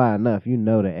if you fly enough, you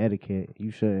know the etiquette.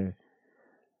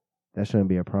 That shouldn't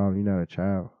be a problem. You're not a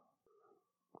child.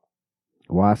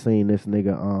 Well, I seen this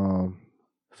nigga.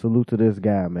 Salute to this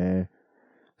guy, man.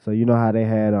 So you know how they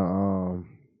had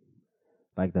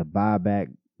like the buyback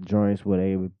joints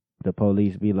where the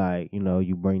police be like, you know,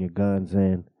 you bring your guns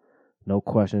in, no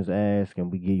questions asked,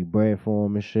 and we give you bread for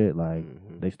them and shit. Like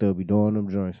they still be doing them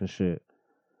joints and shit.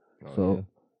 So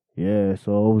yeah,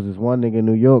 so it was this one nigga in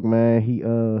New York, man. He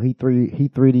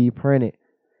 3D printed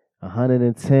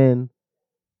 110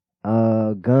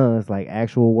 guns, like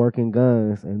actual working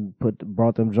guns, and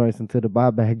brought them joints into the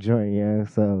buyback joint, yeah.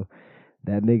 So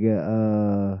that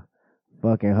nigga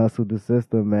fucking hustled the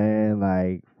system, man.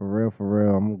 Like for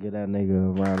real. I'm gonna give that nigga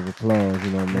a round of applause,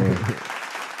 you know what I mean?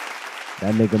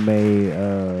 That nigga made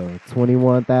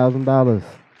 $21,000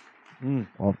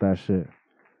 off that shit.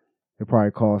 It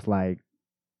probably cost like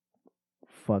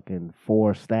fucking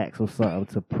 4 stacks or something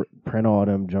to print all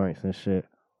them joints and shit.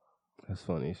 That's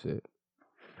funny shit.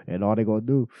 And all they gonna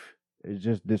do is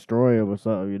just destroy them or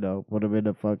something, you know. Put them in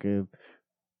a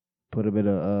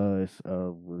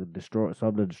destroy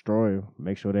something to destroy them.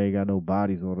 Make sure they ain't got no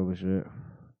bodies on them and shit.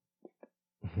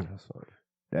 That's funny.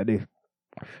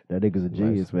 That nigga's a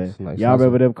genius, man. nice Y'all hustle.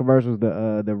 remember them commercials,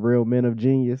 the real men of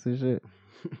genius and shit?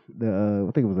 I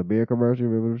think it was a beer commercial.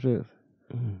 Remember them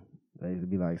shits? They used to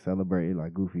be like celebrating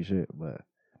like goofy shit, but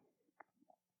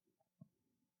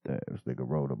this nigga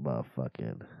wrote a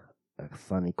motherfucking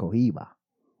Sonny Cohiba.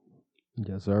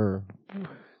 Yes, sir.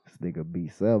 This nigga B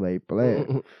Sub ain't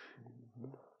playing.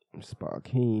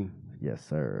 Sparkeen. Yes,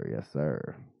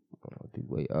 sir. The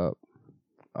way up.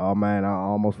 Oh man, I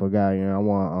almost forgot. You know, I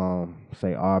want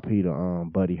say RP to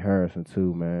Buddy Harrison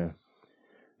too, man.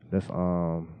 That's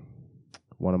one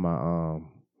of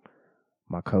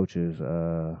my coaches,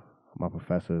 my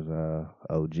professors,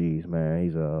 OGs, man.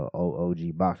 He's a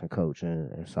OG boxing coach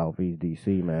in Southeast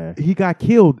DC, man. He got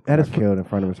killed at his. Killed in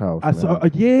front of his house. I saw.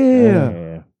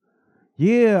 man.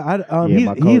 Yeah.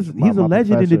 my He's my a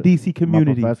legend in the DC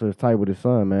community. My professor is tight with his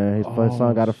son, man. His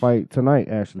son got a fight tonight,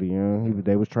 actually. You know,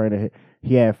 they was training.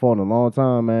 He had fought in a long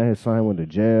time, man. His son went to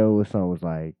jail. His son was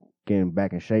like getting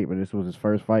back in shape, but this was his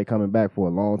first fight coming back for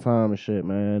a long time and shit,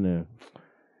 man. And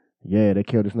yeah, they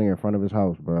killed this nigga in front of his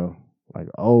house, bro. Like,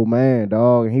 oh man,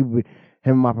 dog. And him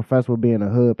and my professor would be in the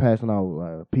hood passing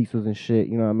out pizzas and shit.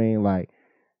 You know what I mean? Like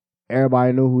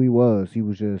everybody knew who he was. He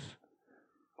was just.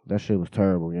 That shit was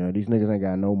terrible, you know. These niggas ain't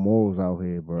got no morals out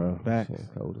here, bro. Facts.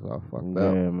 Hold us all fucked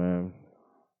Yeah, up. man.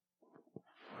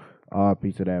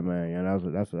 RP to that man, yeah.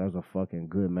 That's a fucking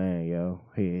good man, yo.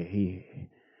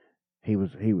 He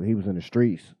was in the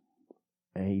streets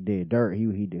and he did dirt. He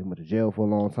went to jail for a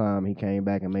long time. He came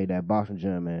back and made that boxing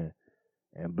gym and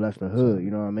blessed the hood.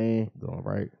 You know what I mean? Doing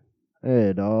right.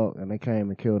 Yeah, dog. And they came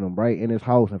and killed him right in his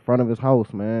house, in front of his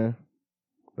house, man.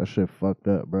 That shit fucked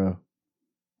up, bro.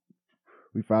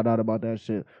 We found out about that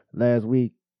shit last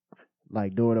week.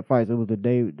 Like during the fights, it was the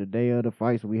day of the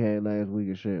fights we had last week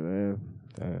and shit, man.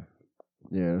 Damn.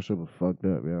 Yeah, that shit was fucked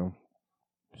up, yo.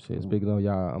 Shit, speaking of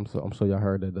y'all, I'm sure y'all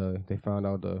heard that they found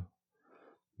out the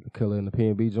killer in the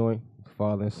P&B joint,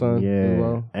 father and son. Yeah, as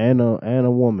well. and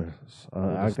a woman.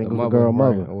 I Just think the it was a girl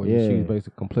mother. right? Or Yeah, she was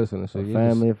basically complicit and shit. a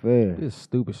family affair. This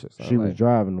stupid shit. Son. She was like,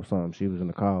 driving or something. She was in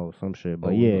the car or some shit. But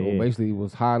or yeah. basically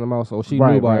was hiding them out. So she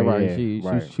Right, knew about it, right, right?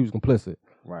 yeah, She was complicit.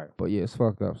 Right. But yeah, it's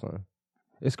fucked up, son.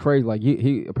 It's crazy. Like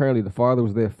he apparently the father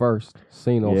was there first.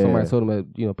 Seen or Yeah. somebody told him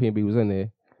that P&B was in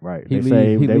there. Right. He They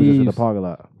say leaves- they was just in the parking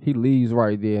lot. He leaves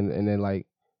right there, and then like,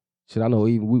 shit. I know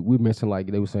even we mentioned like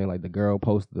they were saying like the girl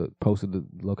posted the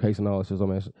location and all that shit. So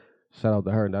man, shout out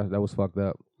to her. That was fucked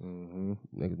up. Mm-hmm.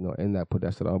 Niggas know and that put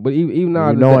that shit on. But even now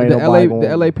You the know ain't nobody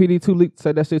LAPD too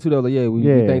said that shit too. They was like, we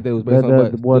think they was based on.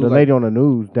 But well, it the was lady like, on the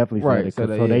news definitely Right, said it. said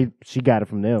that, So yeah. she got it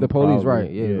from them. the police, probably.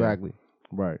 right? Yeah, exactly.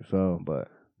 Right. So But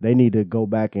they need to go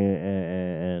back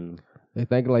and they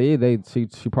think like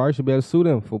she probably should be able to sue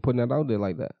them for putting that out there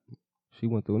like that. She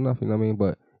went through enough, you know what I mean?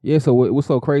 But yeah, so it was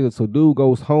so crazy. So dude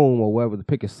goes home or whatever to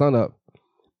pick his son up,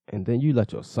 and then you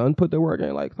let your son put the work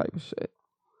in, like type of shit.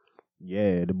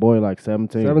 yeah, the boy like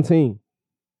 17. 17.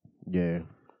 Yeah,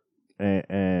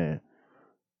 and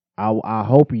I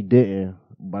hope he didn't,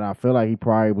 but I feel like he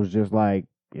probably was just like,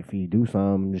 if he do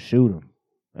something, just shoot him,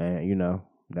 and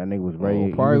that nigga was ready.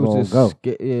 He Probably was gonna just go.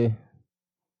 scared. Yeah,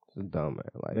 it's a dumb man.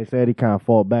 Like They said he kind of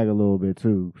fought back a little bit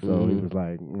too, so he Mhm. was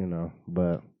like,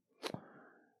 but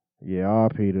yeah,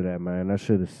 RP to that, man. That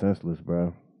shit is senseless,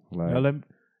 bro. Like,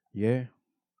 Yeah.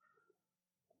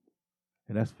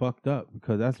 And that's fucked up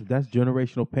because that's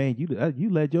generational pain. You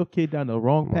led your kid down the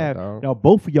wrong Come on, path. dog. Now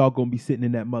both of y'all gonna be sitting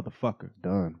in that motherfucker.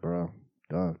 done, bro,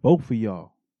 done. Both of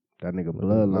y'all. That nigga looking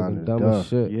bloodline is dumb done. as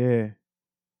shit. Yeah.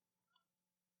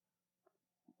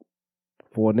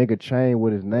 For a nigga chain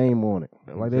with his name on it.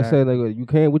 Like they said, like you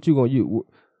can't. What you gonna you?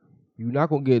 You're not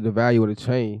gonna get the value of the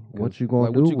chain. What you gonna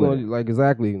like, do What you with gonna it? like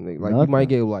exactly? Like you Nothing. might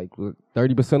get like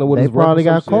 30% of what They it's worth. probably or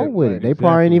some got caught shit. with Like, it. They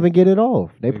probably ain't exactly. even get it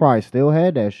off. They Ex- probably still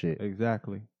had that shit.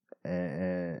 Exactly.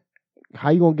 And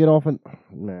how you gonna get off?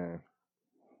 Man,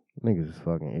 niggas is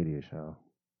fucking idiots, y'all.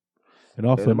 And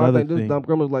also And my another thing, this thing. dumb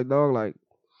criminals like dog, like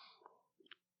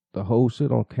the whole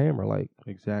shit on camera. Like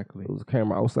Exactly. it was a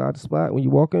camera outside the spot when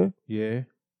you walk in. Yeah.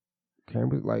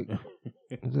 Cameras like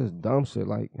it's just dumb shit.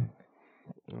 Like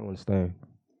I don't understand.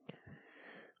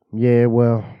 Yeah,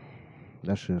 well,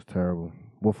 that shit's terrible.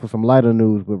 Well, for some lighter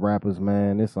news with rappers,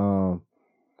 man, it's my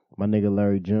nigga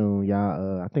Larry June.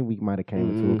 Y'all, I think we might have came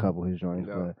into a couple of his joints,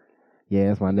 Yeah. but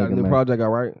yeah, it's my Got a nigga, new man. project, all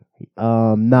right?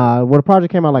 Nah, well, the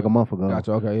project came out like a month ago.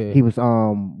 Gotcha. Okay, yeah. He was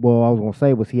well, I was gonna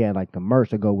say was he had like the merch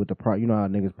to go with the you know how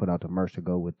niggas put out the merch to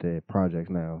go with the projects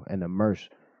now, and the merch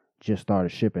just started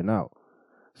shipping out.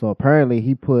 So apparently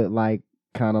he put like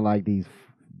kind of like these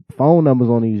phone numbers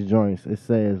on these joints. It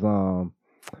says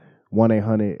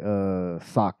 1-800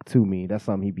 sock to me. That's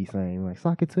something he be saying like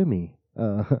sock it to me.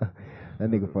 That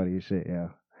nigga funny as shit. Yeah,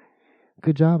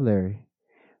 good job, Larry.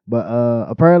 But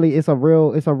apparently it's a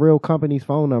real company's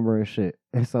phone number and shit.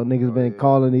 And so niggas been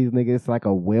calling these niggas. It's like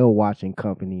a whale watching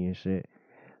company and shit.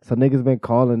 So niggas been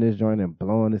calling this joint and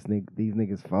blowing these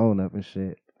niggas phone up and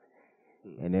shit.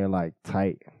 And they're like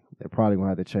tight. They're probably gonna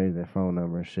have to change their phone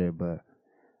number and shit. But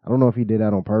I don't know if he did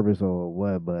that on purpose or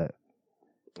what. But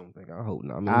I hope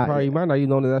not. I mean, you might not even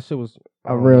know that shit was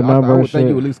a real number. I and would think shit.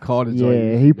 you at least called the joint.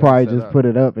 Yeah, You he got probably set just up. put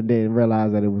it up and didn't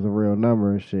realize that it was a real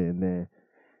number and shit. And then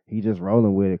he just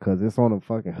rolling with it because it's on the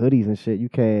fucking hoodies and shit. You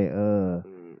can't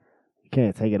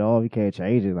take it off. You can't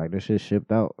change it. Like this shit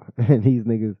shipped out. And these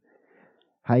niggas,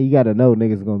 how you gotta know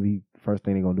niggas gonna be first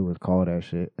thing they gonna do is call that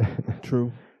shit.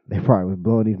 True. They probably was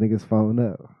blowing these niggas phone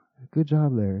up. Good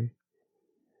job, Larry.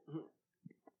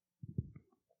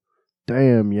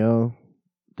 Damn, yo.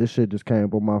 This shit just came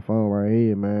up on my phone right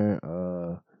here, man.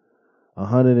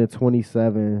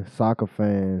 127 soccer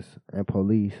fans and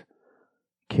police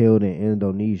killed in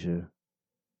Indonesia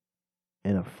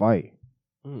in a fight.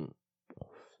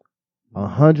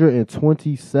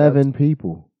 127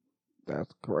 people.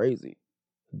 That's crazy.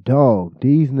 Dog,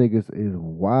 these niggas is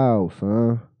wild,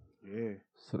 son. Yeah.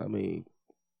 So I mean,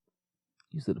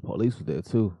 you said the police was there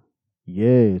too.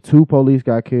 Yeah, 2 police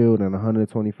got killed and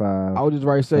 125. I was just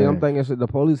right to say, I'm fans. thinking shit, the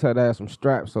police had to have some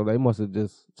straps, so they must have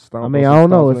just stomped. I mean, on I some don't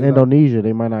know. stuff It's and they Indonesia.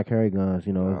 They might not carry guns.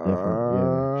 You know, it's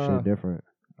different. Yeah, shit different.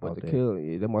 But out the there. kill,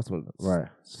 yeah, they must have been Right.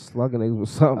 slugging niggas with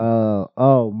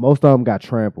something. Most of them got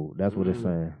trampled. That's what it's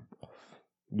saying.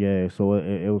 Yeah, so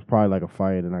it was probably like a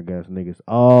fight, and I guess niggas.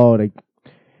 Oh,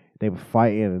 they was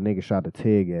fighting, and the nigga shot the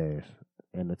tear gas,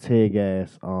 and the tear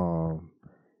gas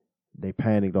they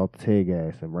panicked off the tear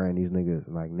gas and ran these niggas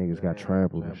like niggas got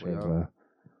trampled and shit. yeah.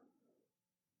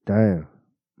 Damn.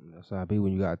 That's how it be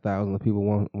when you got thousands of people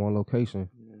one location.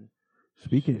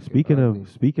 Speaking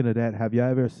ugly. of that, have y'all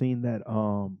ever seen that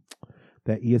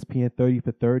that ESPN 30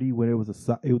 for 30 when it was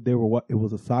it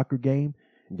was a soccer game?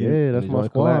 Yeah, that's the my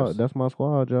joint squad. collapsed. That's my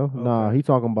squad, Joe. Okay. Nah, he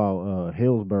talking about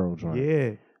Hillsborough joint.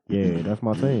 Yeah, Yeah, that's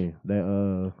my team.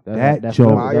 That that's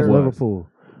joint that's was- Liverpool.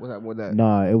 What happened with that?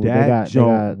 Nah, it was that they joint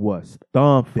got was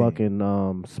thumping.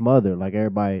 fucking smothered. Like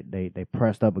everybody they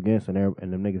pressed up against and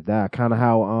them niggas died. Kind of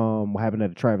how what happened at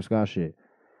the Travis Scott shit.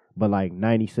 But like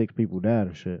 96 people died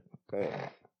and shit.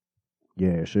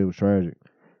 Yeah, shit was tragic.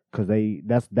 Cause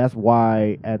that's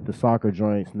why at the soccer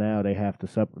joints now they have to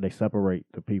separate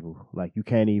the people. Like you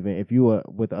can't even, if you are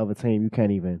with the other team, you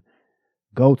can't even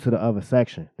go to the other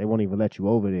section. They won't even let you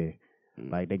over there.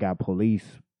 Like they got police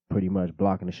pretty much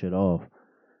blocking the shit off.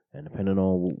 And depending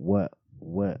on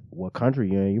what country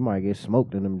you're in, you might get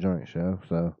smoked in them joints, yo.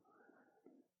 So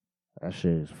that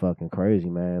shit is fucking crazy,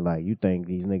 man. Like you think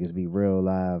these niggas be real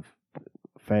live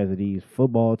fans of these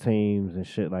football teams and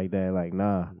shit like that? Like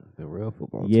nah. The real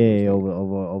football. Yeah, teams,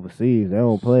 overseas, they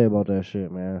don't play about that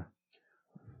shit, man.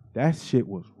 That shit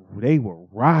was they were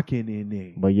rocking in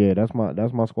there. But yeah, that's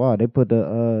my squad. They put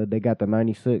they got the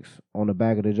 96 on the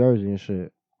back of the jersey and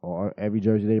shit, or every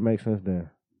jersey they make since then.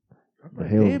 The Damn,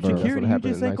 Hillsborough. That's what security, you happened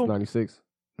just in ain't gonna. 1996.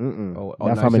 Mm-mm. Oh,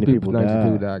 That's how many 92 people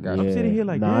 92 died. died, got Yeah. it. I'm sitting here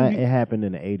like, nah, damn, it happened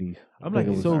in the 80s. I'm I like, think it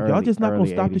was so y'all early- just not gonna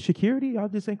early stop the 80s. security? Y'all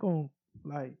just ain't gonna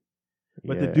like.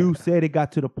 But the Yeah. dude said it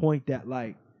got to the point that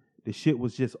like the shit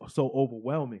was just so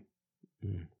overwhelming.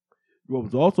 What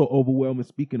was also overwhelming,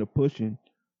 speaking of pushing,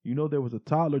 you know there was a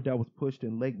toddler that was pushed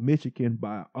in Lake Michigan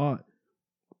by an aunt.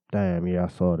 Damn, yeah, I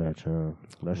saw that, chum.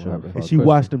 That shit was happened? And fucked she up.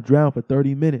 watched him drown for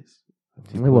 30 minutes.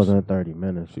 She It pushed- wasn't 30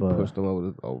 minutes, She but pushed them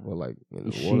over like in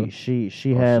the water. she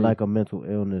Oh, had she- like a mental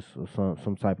illness or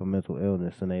some type of mental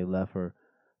illness, and they left her.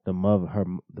 The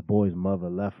boy's mother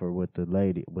left her with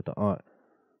the aunt,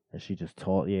 and she just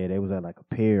tossed. Yeah, they was at like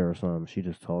a pier or something. She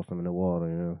just tossed them in the water,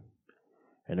 you know.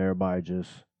 And everybody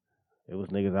it was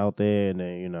niggas out there, and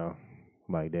then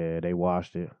like they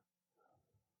washed it.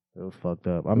 It was fucked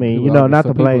up. I mean, not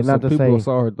to blame, not to say. People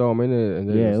saw her throw them in there, and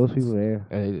they Yeah, just, it was people there.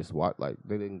 and they just watched like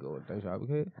they didn't go. They shot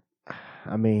kid.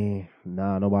 I mean,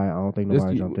 nah, nobody. I don't think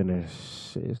nobody jumped in there.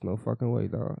 Shit, it's no fucking way,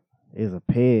 dog. It's a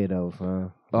pier though,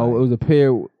 son. Oh, it was a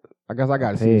pair. I guess I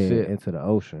got to see the pier shit. into the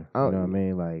ocean. You know what I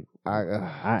mean? Like,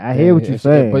 I hear what you're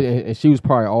saying. and she was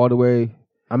probably all the way.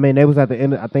 I mean, they was at the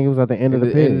end. I think it was at the end of the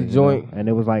pier, end of the joint. and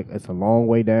it was like it's a long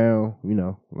way down.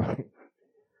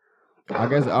 I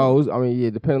guess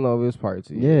depending on his part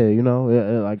too. Yeah,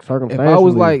 like If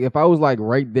circumstantially. I was like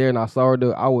right there and I saw her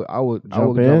do it, I would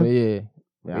Jump jump in? in.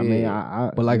 Yeah, I mean,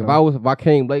 But like if I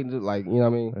came late and just like you know what I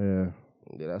mean?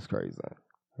 Yeah, that's crazy.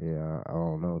 Yeah, I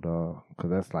don't know, dog, because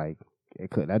that's like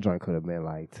that joint could have been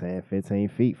like 10, 15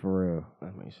 feet for real. I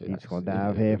mean, shit. You just gonna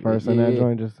dive head first in that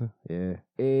joint, Yeah,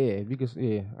 if you could, I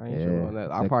ain't sure Yeah. on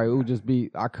that. I probably would just be.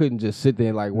 I couldn't just sit there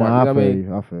and like watch. Nah, You know what I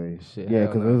mean? I feel you. Shit, Yeah, hell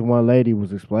because no. this one lady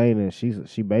was explaining.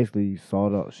 She basically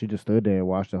saw she just stood there and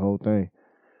watched the whole thing.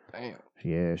 Damn.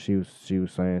 Yeah, she was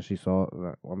saying she saw.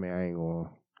 I mean, I ain't gonna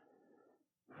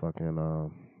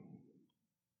fucking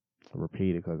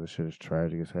repeat it because the shit is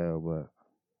tragic as hell. But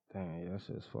Damn, yeah, that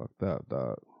shit's fucked up,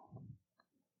 dog.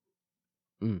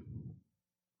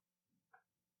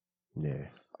 yeah,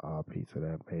 RP to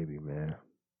that baby, man.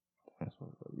 That's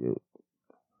what you.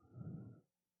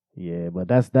 Yeah, but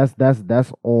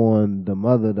that's on the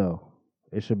mother though.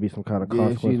 It should be some kind of Yeah,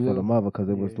 consequence she for the knew. mother because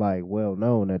it was Yeah. like well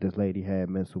known that this lady had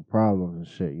mental problems and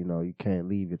shit. You can't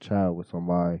leave your child with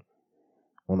somebody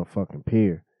on a fucking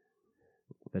pier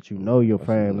that your What you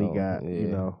family know, got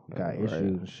yeah. got Right.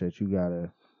 issues and shit. You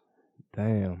gotta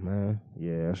Damn, man.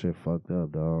 yeah, that shit fucked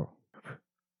up, dog.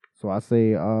 So I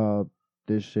say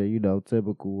this shit,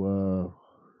 typical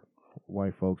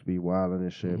white folks be wilding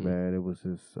and shit, Mhm. man. It was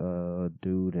this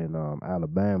dude in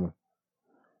Alabama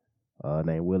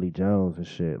named Willie Jones and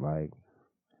shit. Like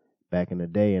back in the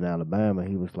day in Alabama,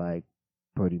 he was like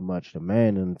pretty much the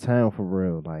man in the town for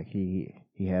real. Like he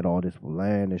had all this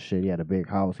land and shit. He had a big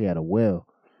house. He had a well,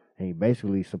 and he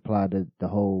basically supplied the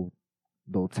whole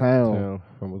little town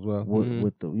From as well.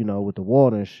 with the with the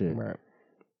water and shit. Right.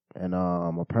 And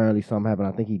apparently something happened.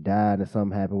 I think he died, and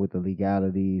something happened with the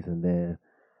legalities, and then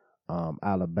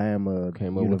Alabama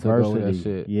Came over and took over that University,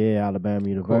 shit. yeah, Alabama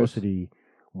University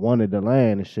wanted the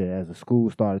land and shit as the school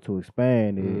started to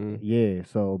expand. Mhm. Yeah,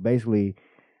 so basically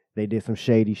they did some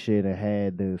shady shit and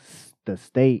had the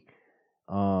state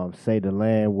say the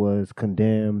land was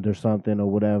condemned or something or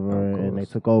whatever, Of and they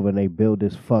course. took over and they built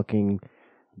this fucking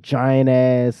giant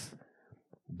ass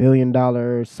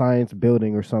billion-dollar science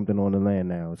building or something on the land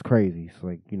now. It's crazy. It's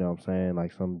like, you know what I'm saying?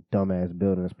 Like some dumbass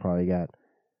building that's probably got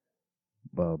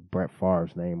Brett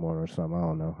Favre's name on it or something. I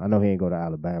don't know. I know he ain't go to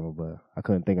Alabama, but I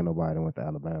couldn't think of nobody that went to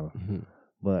Alabama. Mm-hmm.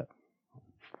 But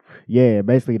yeah,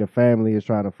 basically the family is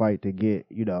trying to fight to get,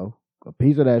 you know, a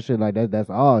piece of that shit. Like that's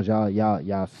ours.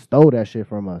 Y'all stole that shit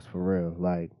from us for real.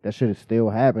 Like that shit is still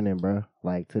happening, bro.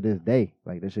 Like to this day.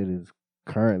 Like that shit is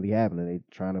currently happening. They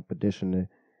trying to petition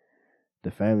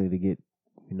the family to get,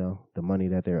 you know, the money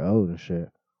that they're owed and shit.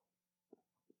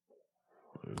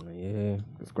 Yeah,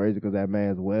 it's crazy because that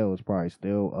man's well is probably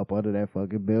still up under that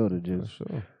fucking building. Just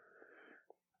sure.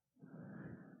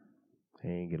 He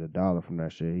ain't get $1 from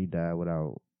that shit. He died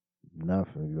without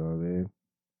nothing. You know what I mean?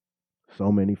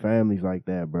 So many families like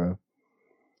that, bro.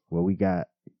 Where we got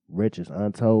riches,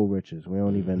 untold riches. We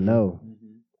don't even know.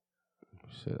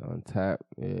 Shit, untapped.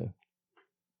 Yeah.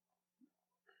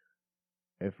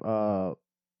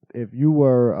 If you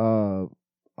were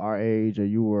our age or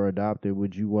you were adopted,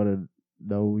 would you want to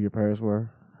know who your parents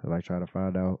were? Or like try to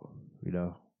find out, you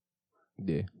know?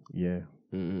 Yeah. Yeah.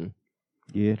 Mm-hmm.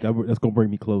 Yeah, that's gonna bring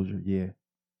me closure. Yeah.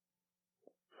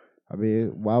 I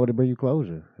mean, why would it bring you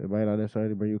closure? It might not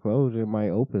necessarily bring you closure. It might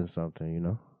open something, you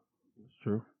know? It's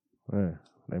true. Yeah.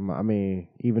 They might, I mean,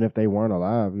 even if they weren't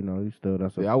alive, you know, you still,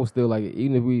 that's I was still like,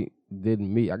 even if we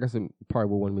didn't meet, I guess it probably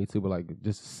would want me too, but like,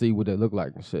 just to see what they look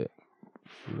like and shit.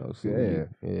 You know, see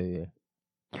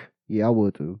Yeah, I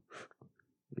would too.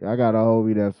 Yeah, I got a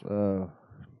homie that's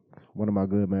one of my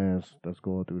good mans that's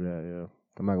going through that. Yeah,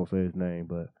 I'm not gonna say his name,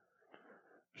 but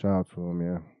shout out to him.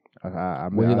 Yeah, I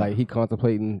mean, he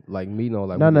contemplating like meeting or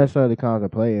like not necessarily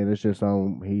contemplating. It's just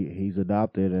he's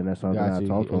adopted, and that's something I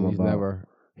talked to him he's about. Never,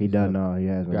 he done no, he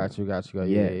hasn't. Got you.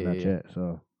 Yeah, not yet.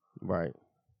 So right.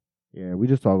 Yeah, we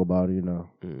just talk about it. You know,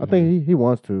 Mm-hmm. I think he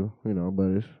wants to. You know,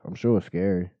 but I'm sure it's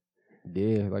scary.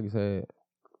 Yeah, like you said,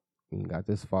 he got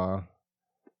this far.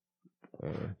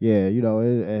 Yeah, you know,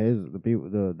 his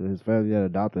family that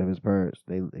adopted him, his parents,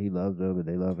 he loves them and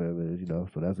they love him, and, you know,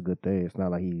 so that's a good thing. It's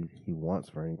not like he wants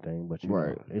for anything, but you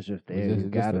know, it's just there. You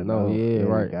gotta know. Yeah,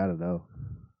 right. You gotta know.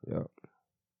 Yeah.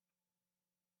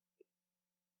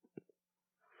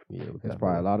 Yeah, there's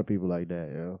probably a lot of people like that,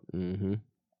 yeah. Mm-hmm.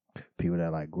 People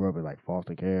that like grew up in like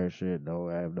foster care and shit, don't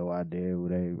have no idea who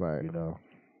they, you know.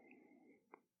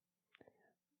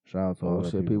 Shout out to all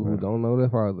the people who don't know their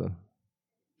father.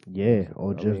 Yeah,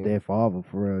 or just their father,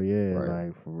 for real, yeah. Right.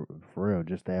 Like, for real,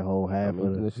 just that whole half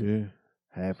of the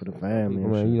family. I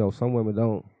mean, you know, some women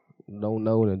don't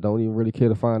know and don't even really care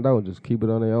to find out. Just keep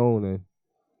it on their own. And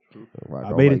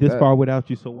I made it this far without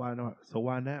you, so why not? So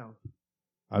why now?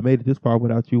 I made it this far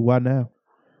without you, why now?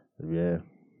 Yeah.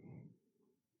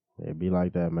 It'd be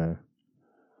like that, man.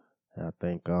 And I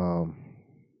think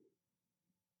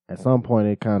at some point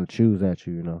it kind of chews at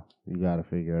you, you know. You got to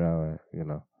figure it out, you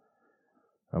know.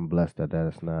 I'm blessed that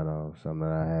is not something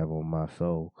that I have on my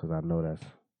soul, because I know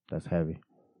that's heavy.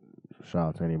 Shout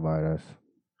out to anybody that's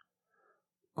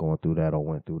going through that or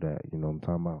went through that. You know what I'm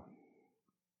talking about?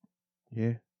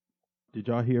 Yeah. Did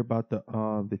y'all hear about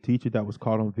the teacher that was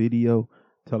caught on video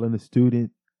telling the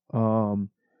student who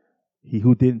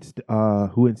didn't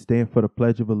stand for the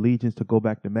Pledge of Allegiance to go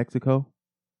back to Mexico?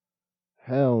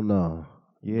 Hell no.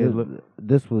 Yeah, one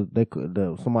of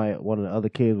the other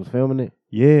kids was filming it.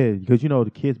 Yeah, because you know the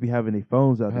kids be having their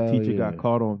phones out. The teacher got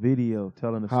caught on video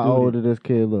telling the student. How old did this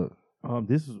kid look? I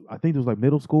think it was like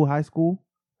middle school, high school.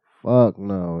 Fuck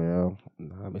no, yo.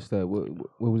 I missed that. What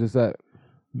was this at?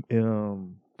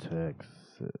 Texas.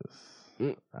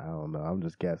 I don't know. I'm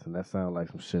just guessing. That sounds like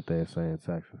some shit they're saying in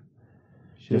Texas.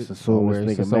 Just assume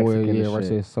this nigga somewhere, Mexican right shit.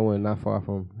 there, somewhere not far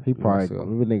from. He probably,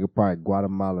 nigga probably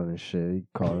Guatemalan and shit. He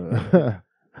called it.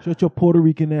 Shut your Puerto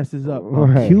Rican asses up.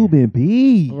 I'm Cuban,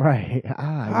 B. Right. Yes.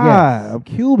 I'm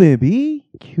Cuban, B.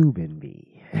 Cuban,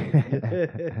 B.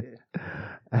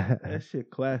 That shit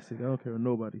classic. I don't care what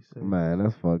nobody says. Man,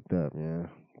 that's fucked up, yeah.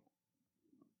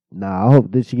 Nah, I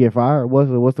hope, did she get fired?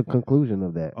 What's the conclusion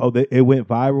of that? Oh, it went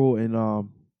viral,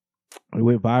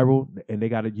 and they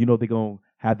got to, you know, they're going to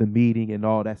have the meeting and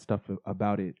all that stuff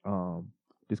about it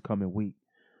this coming week.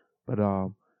 But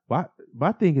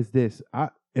my thing is this.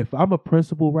 If I'm a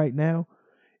principal right now,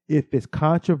 if it's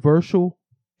controversial,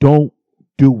 don't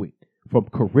do it. From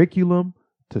curriculum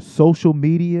to social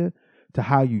media to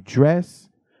how you dress.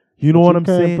 You know what I'm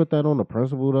saying? You can't put that on the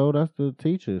principal, though. That's the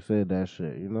teacher said that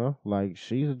shit, you know? Like,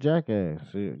 she's a jackass.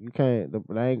 You can't,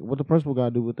 what the principal got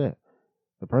to do with that?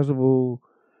 The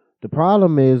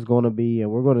problem is going to be, and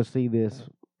we're going to see this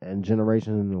in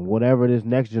generations, whatever this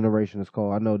next generation is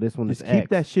called. I know this one just is keep X.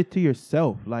 that shit to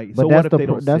yourself. Like, but so what if they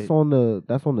don't that's on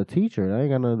the teacher. That ain't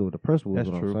got nothing to do with the principal. That's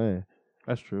is what true. I'm saying.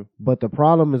 That's true. But the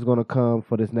problem is going to come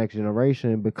for this next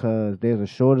generation because there's a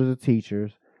shortage of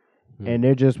teachers, and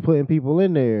they're just putting people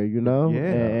in there, you know? Yeah.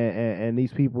 And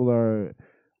these people are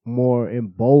more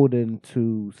emboldened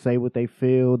to say what they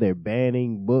feel. They're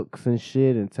banning books and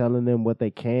shit and telling them what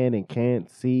they can and can't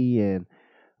see. And,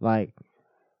 like,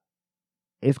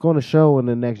 it's going to show in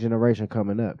the next generation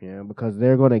coming up, you know, because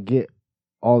they're going to get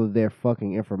all of their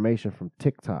fucking information from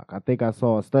TikTok. I think I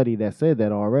saw a study that said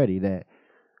that already, that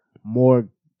more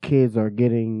kids are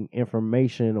getting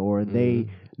information, or they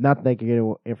not they can get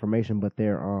information, but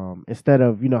they're instead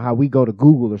of, you know, how we go to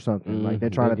Google or something, like they're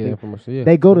trying to think,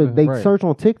 they go to search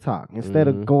on TikTok instead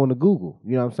of going to Google.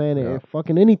 You know what I'm saying? Yeah. And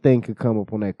fucking anything could come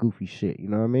up on that goofy shit. You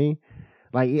know what I mean?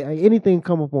 Like anything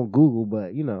come up on Google,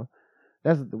 but you know,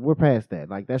 we're past that.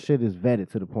 Like that shit is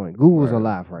vetted to the point. Google's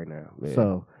alive right now,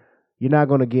 so you're not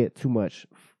gonna get a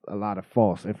lot of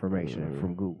false information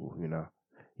from Google. You know,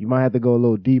 you might have to go a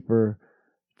little deeper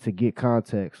to get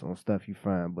context on stuff you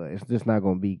find, but it's just not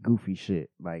gonna be goofy shit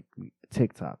like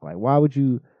TikTok. Like, why would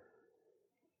you?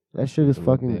 That shit is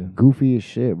fucking goofy as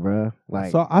shit, bruh.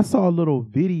 Like, I saw a little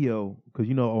video because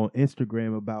you know on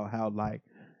Instagram about how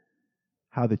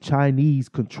the Chinese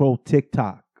control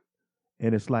TikTok,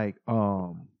 and it's like they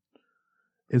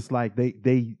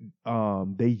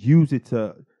use it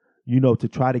to, you know, to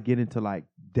try to get into like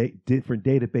different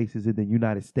databases in the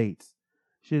United States.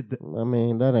 Shit. I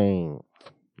mean,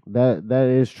 that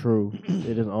is true.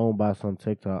 It is owned by some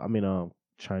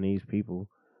Chinese people.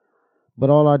 But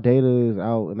all our data is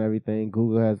out and everything.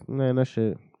 Google has, that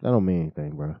shit, that don't mean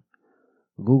anything, bro.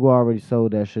 Google already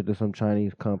sold that shit to some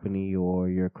Chinese company, or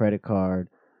your credit card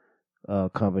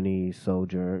company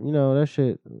sold your, you know, that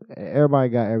shit. Everybody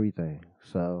got everything.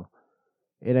 So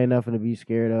it ain't nothing to be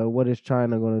scared of. What is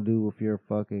China going to do with your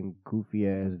fucking goofy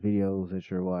ass videos that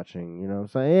you're watching? You know what I'm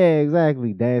saying? Yeah,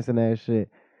 exactly. Dancing that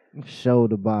shit.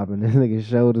 Shoulder bobbing. This nigga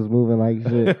shoulders moving like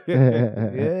shit.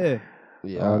 Yeah.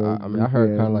 Yeah, I mean, I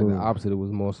heard kind of like the opposite. It was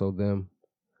more so them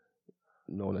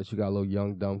knowing that you got little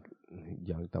young dumb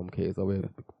kids over here,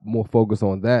 more focused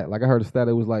on that. Like I heard a stat,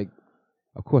 it was like,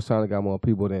 of course, China got more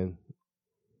people than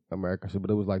America,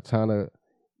 but it was like China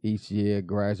each year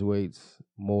graduates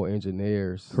more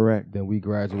engineers, correct, than we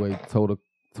graduate total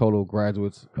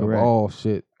graduates of all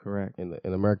shit, correct, in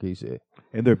America each year.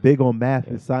 And they're big on math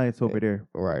and science over there,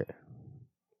 right?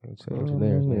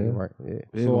 Engineers, man, right? Yeah.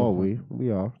 So are we?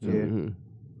 We are. Yeah.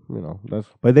 Mm-hmm. You know, that's.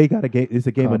 But they got a game. It's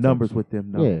a game context. of numbers with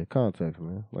them. No. Yeah, context,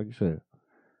 man. Like you said.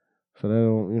 So they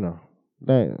don't, you know,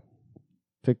 that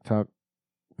TikTok,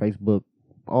 Facebook,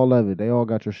 all of it. They all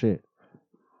got your shit.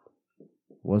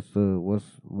 What's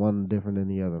one different than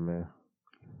the other, man?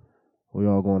 We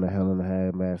all going to hell in a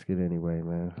handbasket anyway,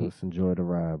 man. Let's enjoy the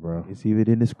ride, bro. It's even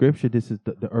in the scripture. This is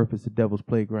the earth is the devil's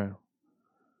playground.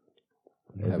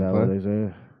 Is that what they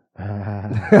said?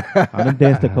 I done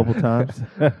danced a couple times.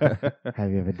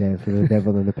 Have you ever danced with the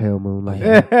devil in the pale moonlight?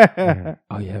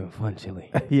 Oh, you having fun,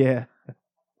 Chili? Yeah.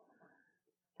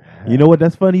 You know what?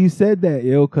 That's funny you said that,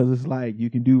 yo, because it's like you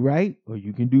can do right or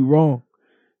you can do wrong.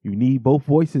 You need both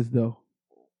voices, though.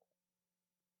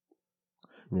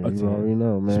 Yeah, you already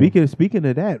know, man. Speaking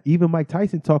of that, even Mike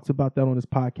Tyson talks about that on his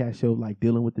podcast show, like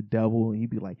dealing with the devil, and he'd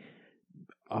be like,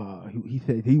 he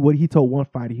said what he told one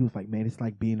fighter, he was like, man, it's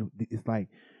like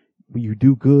when you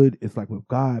do good, it's like with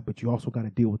God, but you also got to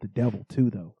deal with the devil too,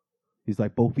 though. He's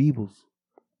like both evils.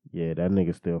 Yeah, that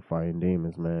nigga still fighting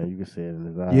demons, man. You can see it in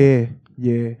his eyes.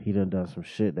 Yeah. He done some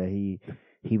shit that he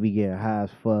be getting high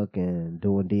as fuck and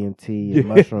doing DMT and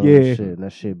mushrooms and shit, and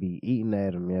that shit be eating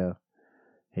at him, yeah.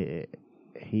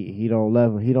 He don't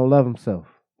love him. He don't love himself.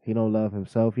 He don't love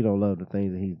himself. He don't love the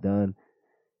things that he's done.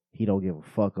 He don't give a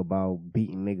fuck about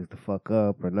beating niggas the fuck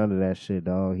up or none of that shit,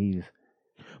 dog.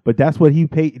 But that's what he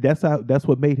paid. That's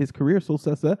what made his career so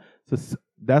successful.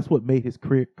 That's what made his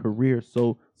career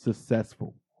so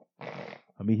successful.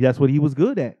 I mean, that's what he was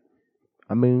good at.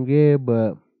 I mean, yeah,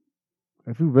 but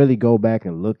if you really go back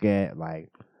and look at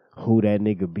like who that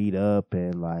nigga beat up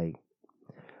and like,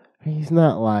 he's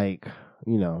not like,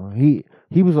 you know, he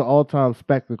was an all-time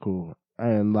spectacle,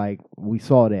 and like we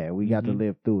saw that, we got to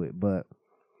live through it. But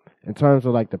in terms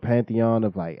of like the pantheon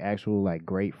of like actual like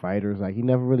great fighters, like he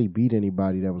never really beat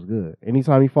anybody that was good.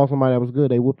 Anytime he fought somebody that was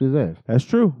good, they whooped his ass. That's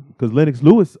true, because Lennox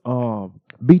Lewis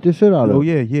beat the shit out of him. Oh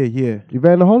yeah.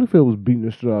 Evander Holyfield was beating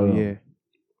the shit out of him. Yeah,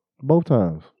 both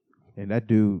times. And that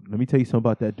dude, let me tell you something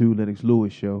about that dude, Lennox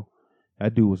Lewis, yo.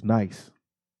 That dude was nice.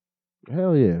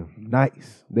 Hell yeah.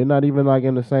 Nice. They're not even like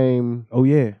in the same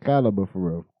caliber for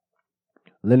real.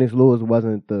 Lennox Lewis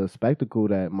wasn't the spectacle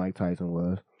that Mike Tyson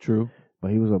was.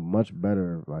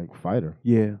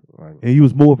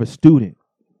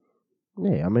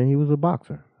 Yeah, I mean, he was a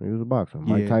boxer.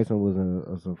 Mike Yeah. Tyson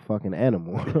was a fucking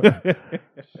animal.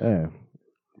 Yeah,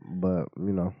 but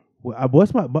you know, Well,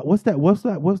 what's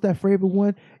that favorite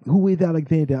one? Who is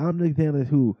Alexander? I'm Alexander.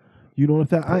 Who? You know what I'm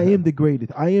saying? I am the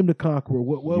greatest. I am the conqueror.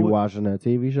 What you watching that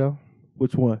TV show?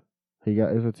 Which one?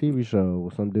 It's a TV show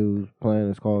with some dudes playing.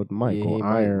 It's called Mike or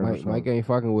Iron. or Mike ain't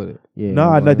fucking with it. Yeah,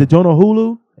 Nah, the joint on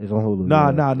Hulu. It's on Hulu.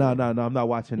 Nah, yeah. I'm not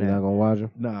watching You're that. not gonna watch it?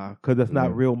 Nah, because that's not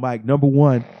Yeah. real Mike. Number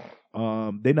one,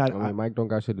 they not. I mean, Mike don't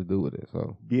got shit to do with it.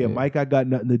 So yeah, Mike, I got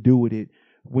nothing to do with it.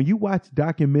 When you watch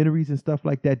documentaries and stuff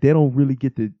like that, they don't really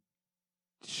get to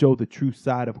show the true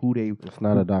side of who they. It's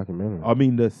not a documentary. I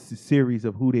mean, the series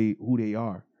of who they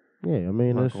are. Yeah, I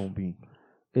mean, Not gonna be.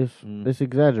 it's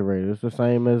exaggerated. It's the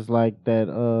same as like that.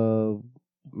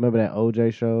 Remember that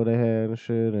OJ show they had and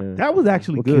shit. And That was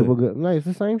actually with good. Cuba Gooding? Like, it's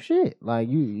the same shit. Like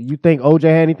you think OJ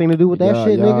had anything to do with that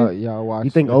shit, nigga? Y'all watch,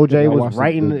 You think OJ y'all was watch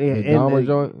writing the in Dahmer the-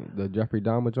 joint, the Jeffrey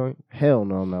Dahmer joint? Hell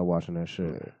no, I'm not watching that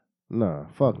shit. Nah,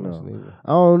 fuck Watch no. neither.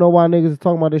 I don't know why niggas is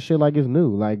talking about this shit like it's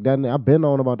new. Like that, I've been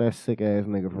on about that sick ass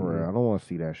nigga for real. I don't want to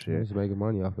see that shit. He's making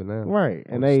money off it now. Right,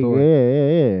 and the they, story.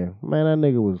 yeah. Man, that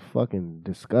nigga was fucking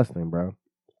disgusting, bro.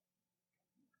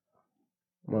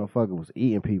 Motherfucker was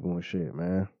eating people and shit,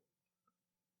 man.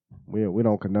 We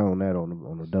don't condone that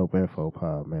on the Dope Info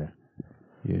pod, man.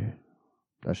 Yeah.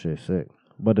 That shit's sick.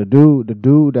 But the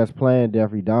dude that's playing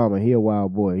Jeffrey Dahmer, he a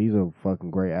wild boy. He's a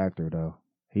fucking great actor though.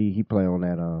 He play on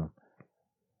that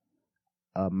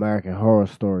American Horror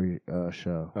Story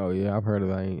show. Oh yeah, I've heard of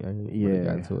it. I ain't really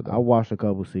got into it though. I watched a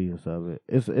couple seasons of it.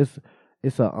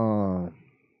 It's a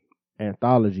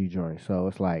anthology joint, so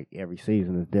it's like every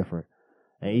season is different.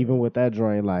 And even with that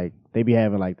joint, like they be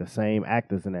having like the same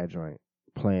actors in that joint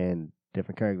playing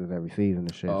different characters every season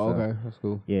and shit. Oh, so, okay, that's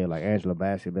cool. yeah, like Angela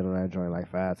Bassett been on that joint like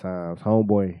 5 times.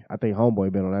 I think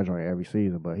Homeboy been on that joint every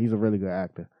season, but he's a really good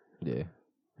actor. Yeah.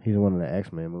 He's in one of the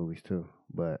X-Men movies too.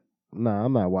 But nah,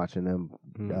 I'm not watching them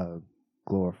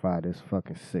glorify this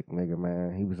fucking sick nigga,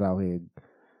 man. He was out here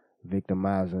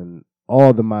victimizing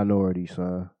all the minorities,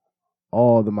 son.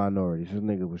 All the minorities. This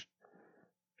nigga was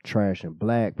trashing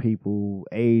black people,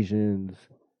 Asians,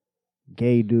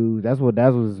 gay dudes. That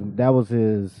was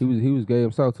his. He was gay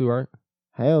himself too, right?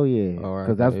 Hell yeah. All right,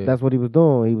 Because that's what he was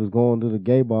doing. He was going to the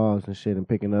gay bars and shit and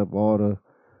picking up all the,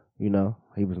 he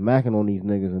was macking on these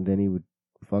niggas and then he would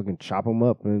fucking chop them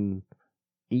up and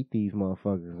eat these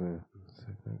motherfuckers. And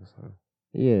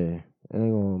yeah. And they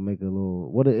gonna make a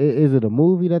little. What is it? A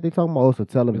movie that they talking about? Oh, it's a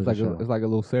television show. It's like a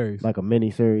little series, like a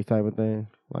mini series type of thing.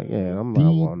 Like, yeah, I'm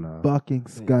not watching that. Fucking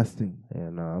disgusting. Yeah,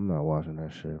 nah, I'm not watching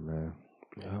that shit, man.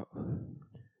 Yeah.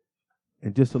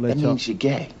 And just to let y'all, means you're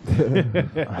gay.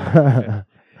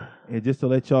 and just to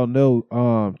let y'all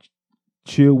know,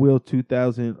 Chill Will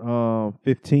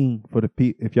 2015 for the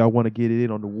if y'all want to get it in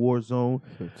on the Warzone.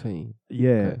 15. Yeah.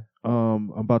 Okay.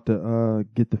 I'm about to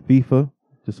get the FIFA.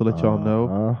 Just to let y'all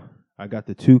know. I got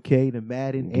the 2K, the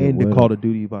Madden, Get and the with Call it. of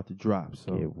Duty about to drop.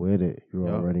 So Get with it. You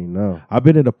Yup. already know. I've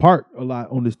been in the park a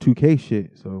lot on this 2K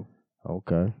shit. So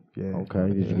Okay. yeah. Okay.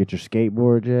 Did you get your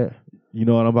skateboard yet? You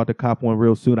know what? I'm about to cop one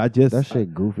real soon. That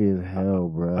shit goofy as hell,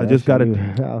 bro. I just gotta-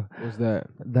 What's that?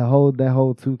 that whole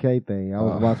 2K thing. I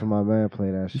was watching my man play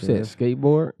that You shit. said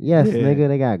skateboard? Yes, Yeah. nigga.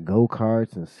 They got go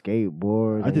karts and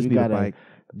skateboards. I and just you need a gotta bike.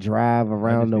 drive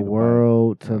around just the need a bike.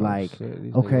 world to Oh, like. shit,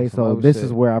 these Okay, niggas so some this other is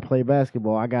shit. where I play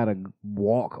basketball. I gotta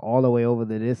walk all the way over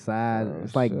to this side. Oh,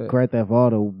 it's like shit. Grand Theft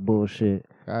Auto bullshit.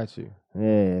 Got you. Yeah,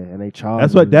 and they charge.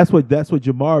 That's you. what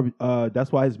Jamar.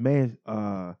 That's why his man.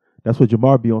 That's what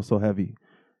Jamar be on so heavy.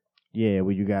 Yeah,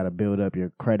 where you gotta build up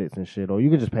your credits and shit, or you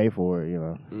can just pay for it.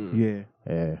 Yeah.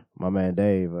 Yeah, my man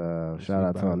Dave. Shout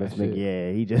out to him. buying This that nigga, shit.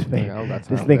 yeah, he just paid. Nigga, I don't got This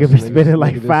time for nigga that be shit. spending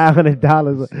like Nigga,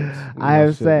 $500. I have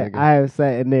shit, sat, nigga. I have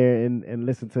sat in there and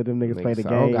listened to them niggas play the Nigga,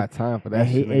 game. I don't got time for that And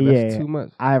shit. he- Nigga, that's yeah. too much.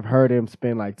 I have heard him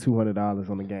spend like $200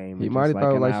 on the game. He in might just, have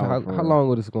thought an like, hour for how real. long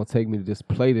was it gonna take me to just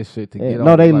play this shit to Yeah, get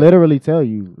no, on? they Like, literally tell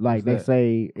you. Like they that?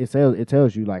 say, it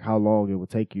tells you like how long it would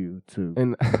take you to.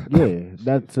 And Yeah,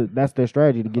 that's their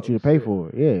strategy to get you to pay for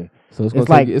it. Yeah. so It's it's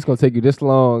like- gonna take you this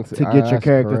long To get your that's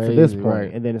character to this crazy, point,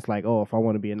 right. and then it's like, oh, if I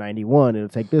want to be a 91, it'll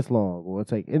take this long, or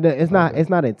it's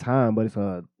not in time, but it's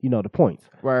the points,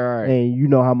 Right. and you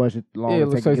know how much long Yeah,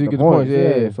 it takes so to you get the get the points.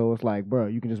 points, yeah. So it's like, bro,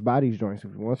 you can just buy these joints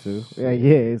if you want to. Shit.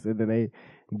 Yes, and then they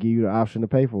give you the option to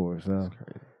pay for it. So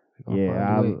Gonna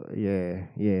yeah, find a way.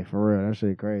 yeah, for real, that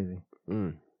shit crazy.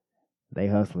 Mm, They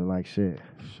hustling like shit.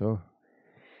 sure.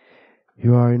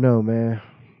 You already know, man.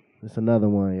 It's another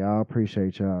one, y'all.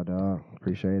 Appreciate y'all, dog.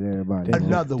 Appreciate everybody. man.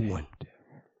 Another one.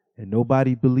 And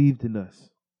nobody believed in us.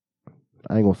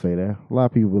 I ain't gonna say that. A lot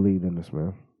of people believe in this,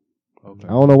 man. Okay.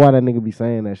 I don't know why that nigga be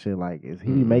saying that shit. Like, is he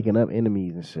be making up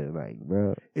enemies and shit? Like,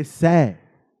 bro. It's sad.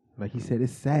 Like he said,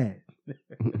 it's sad.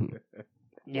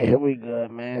 Yeah, we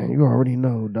good, man. You already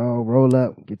know, dog. Roll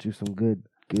up, get you some good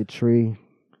tree.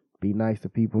 Be nice to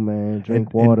people, man.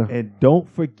 Drink water. And don't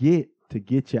forget to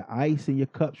get your ice and your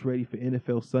cups ready for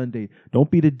NFL Sunday. Don't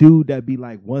be the dude that be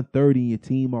like 1:30 and your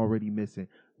team already missing.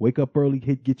 Wake up early,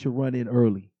 get your run in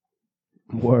early.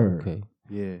 Word. Okay.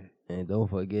 Yeah. And don't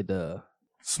forget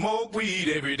Smoke weed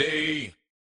every day.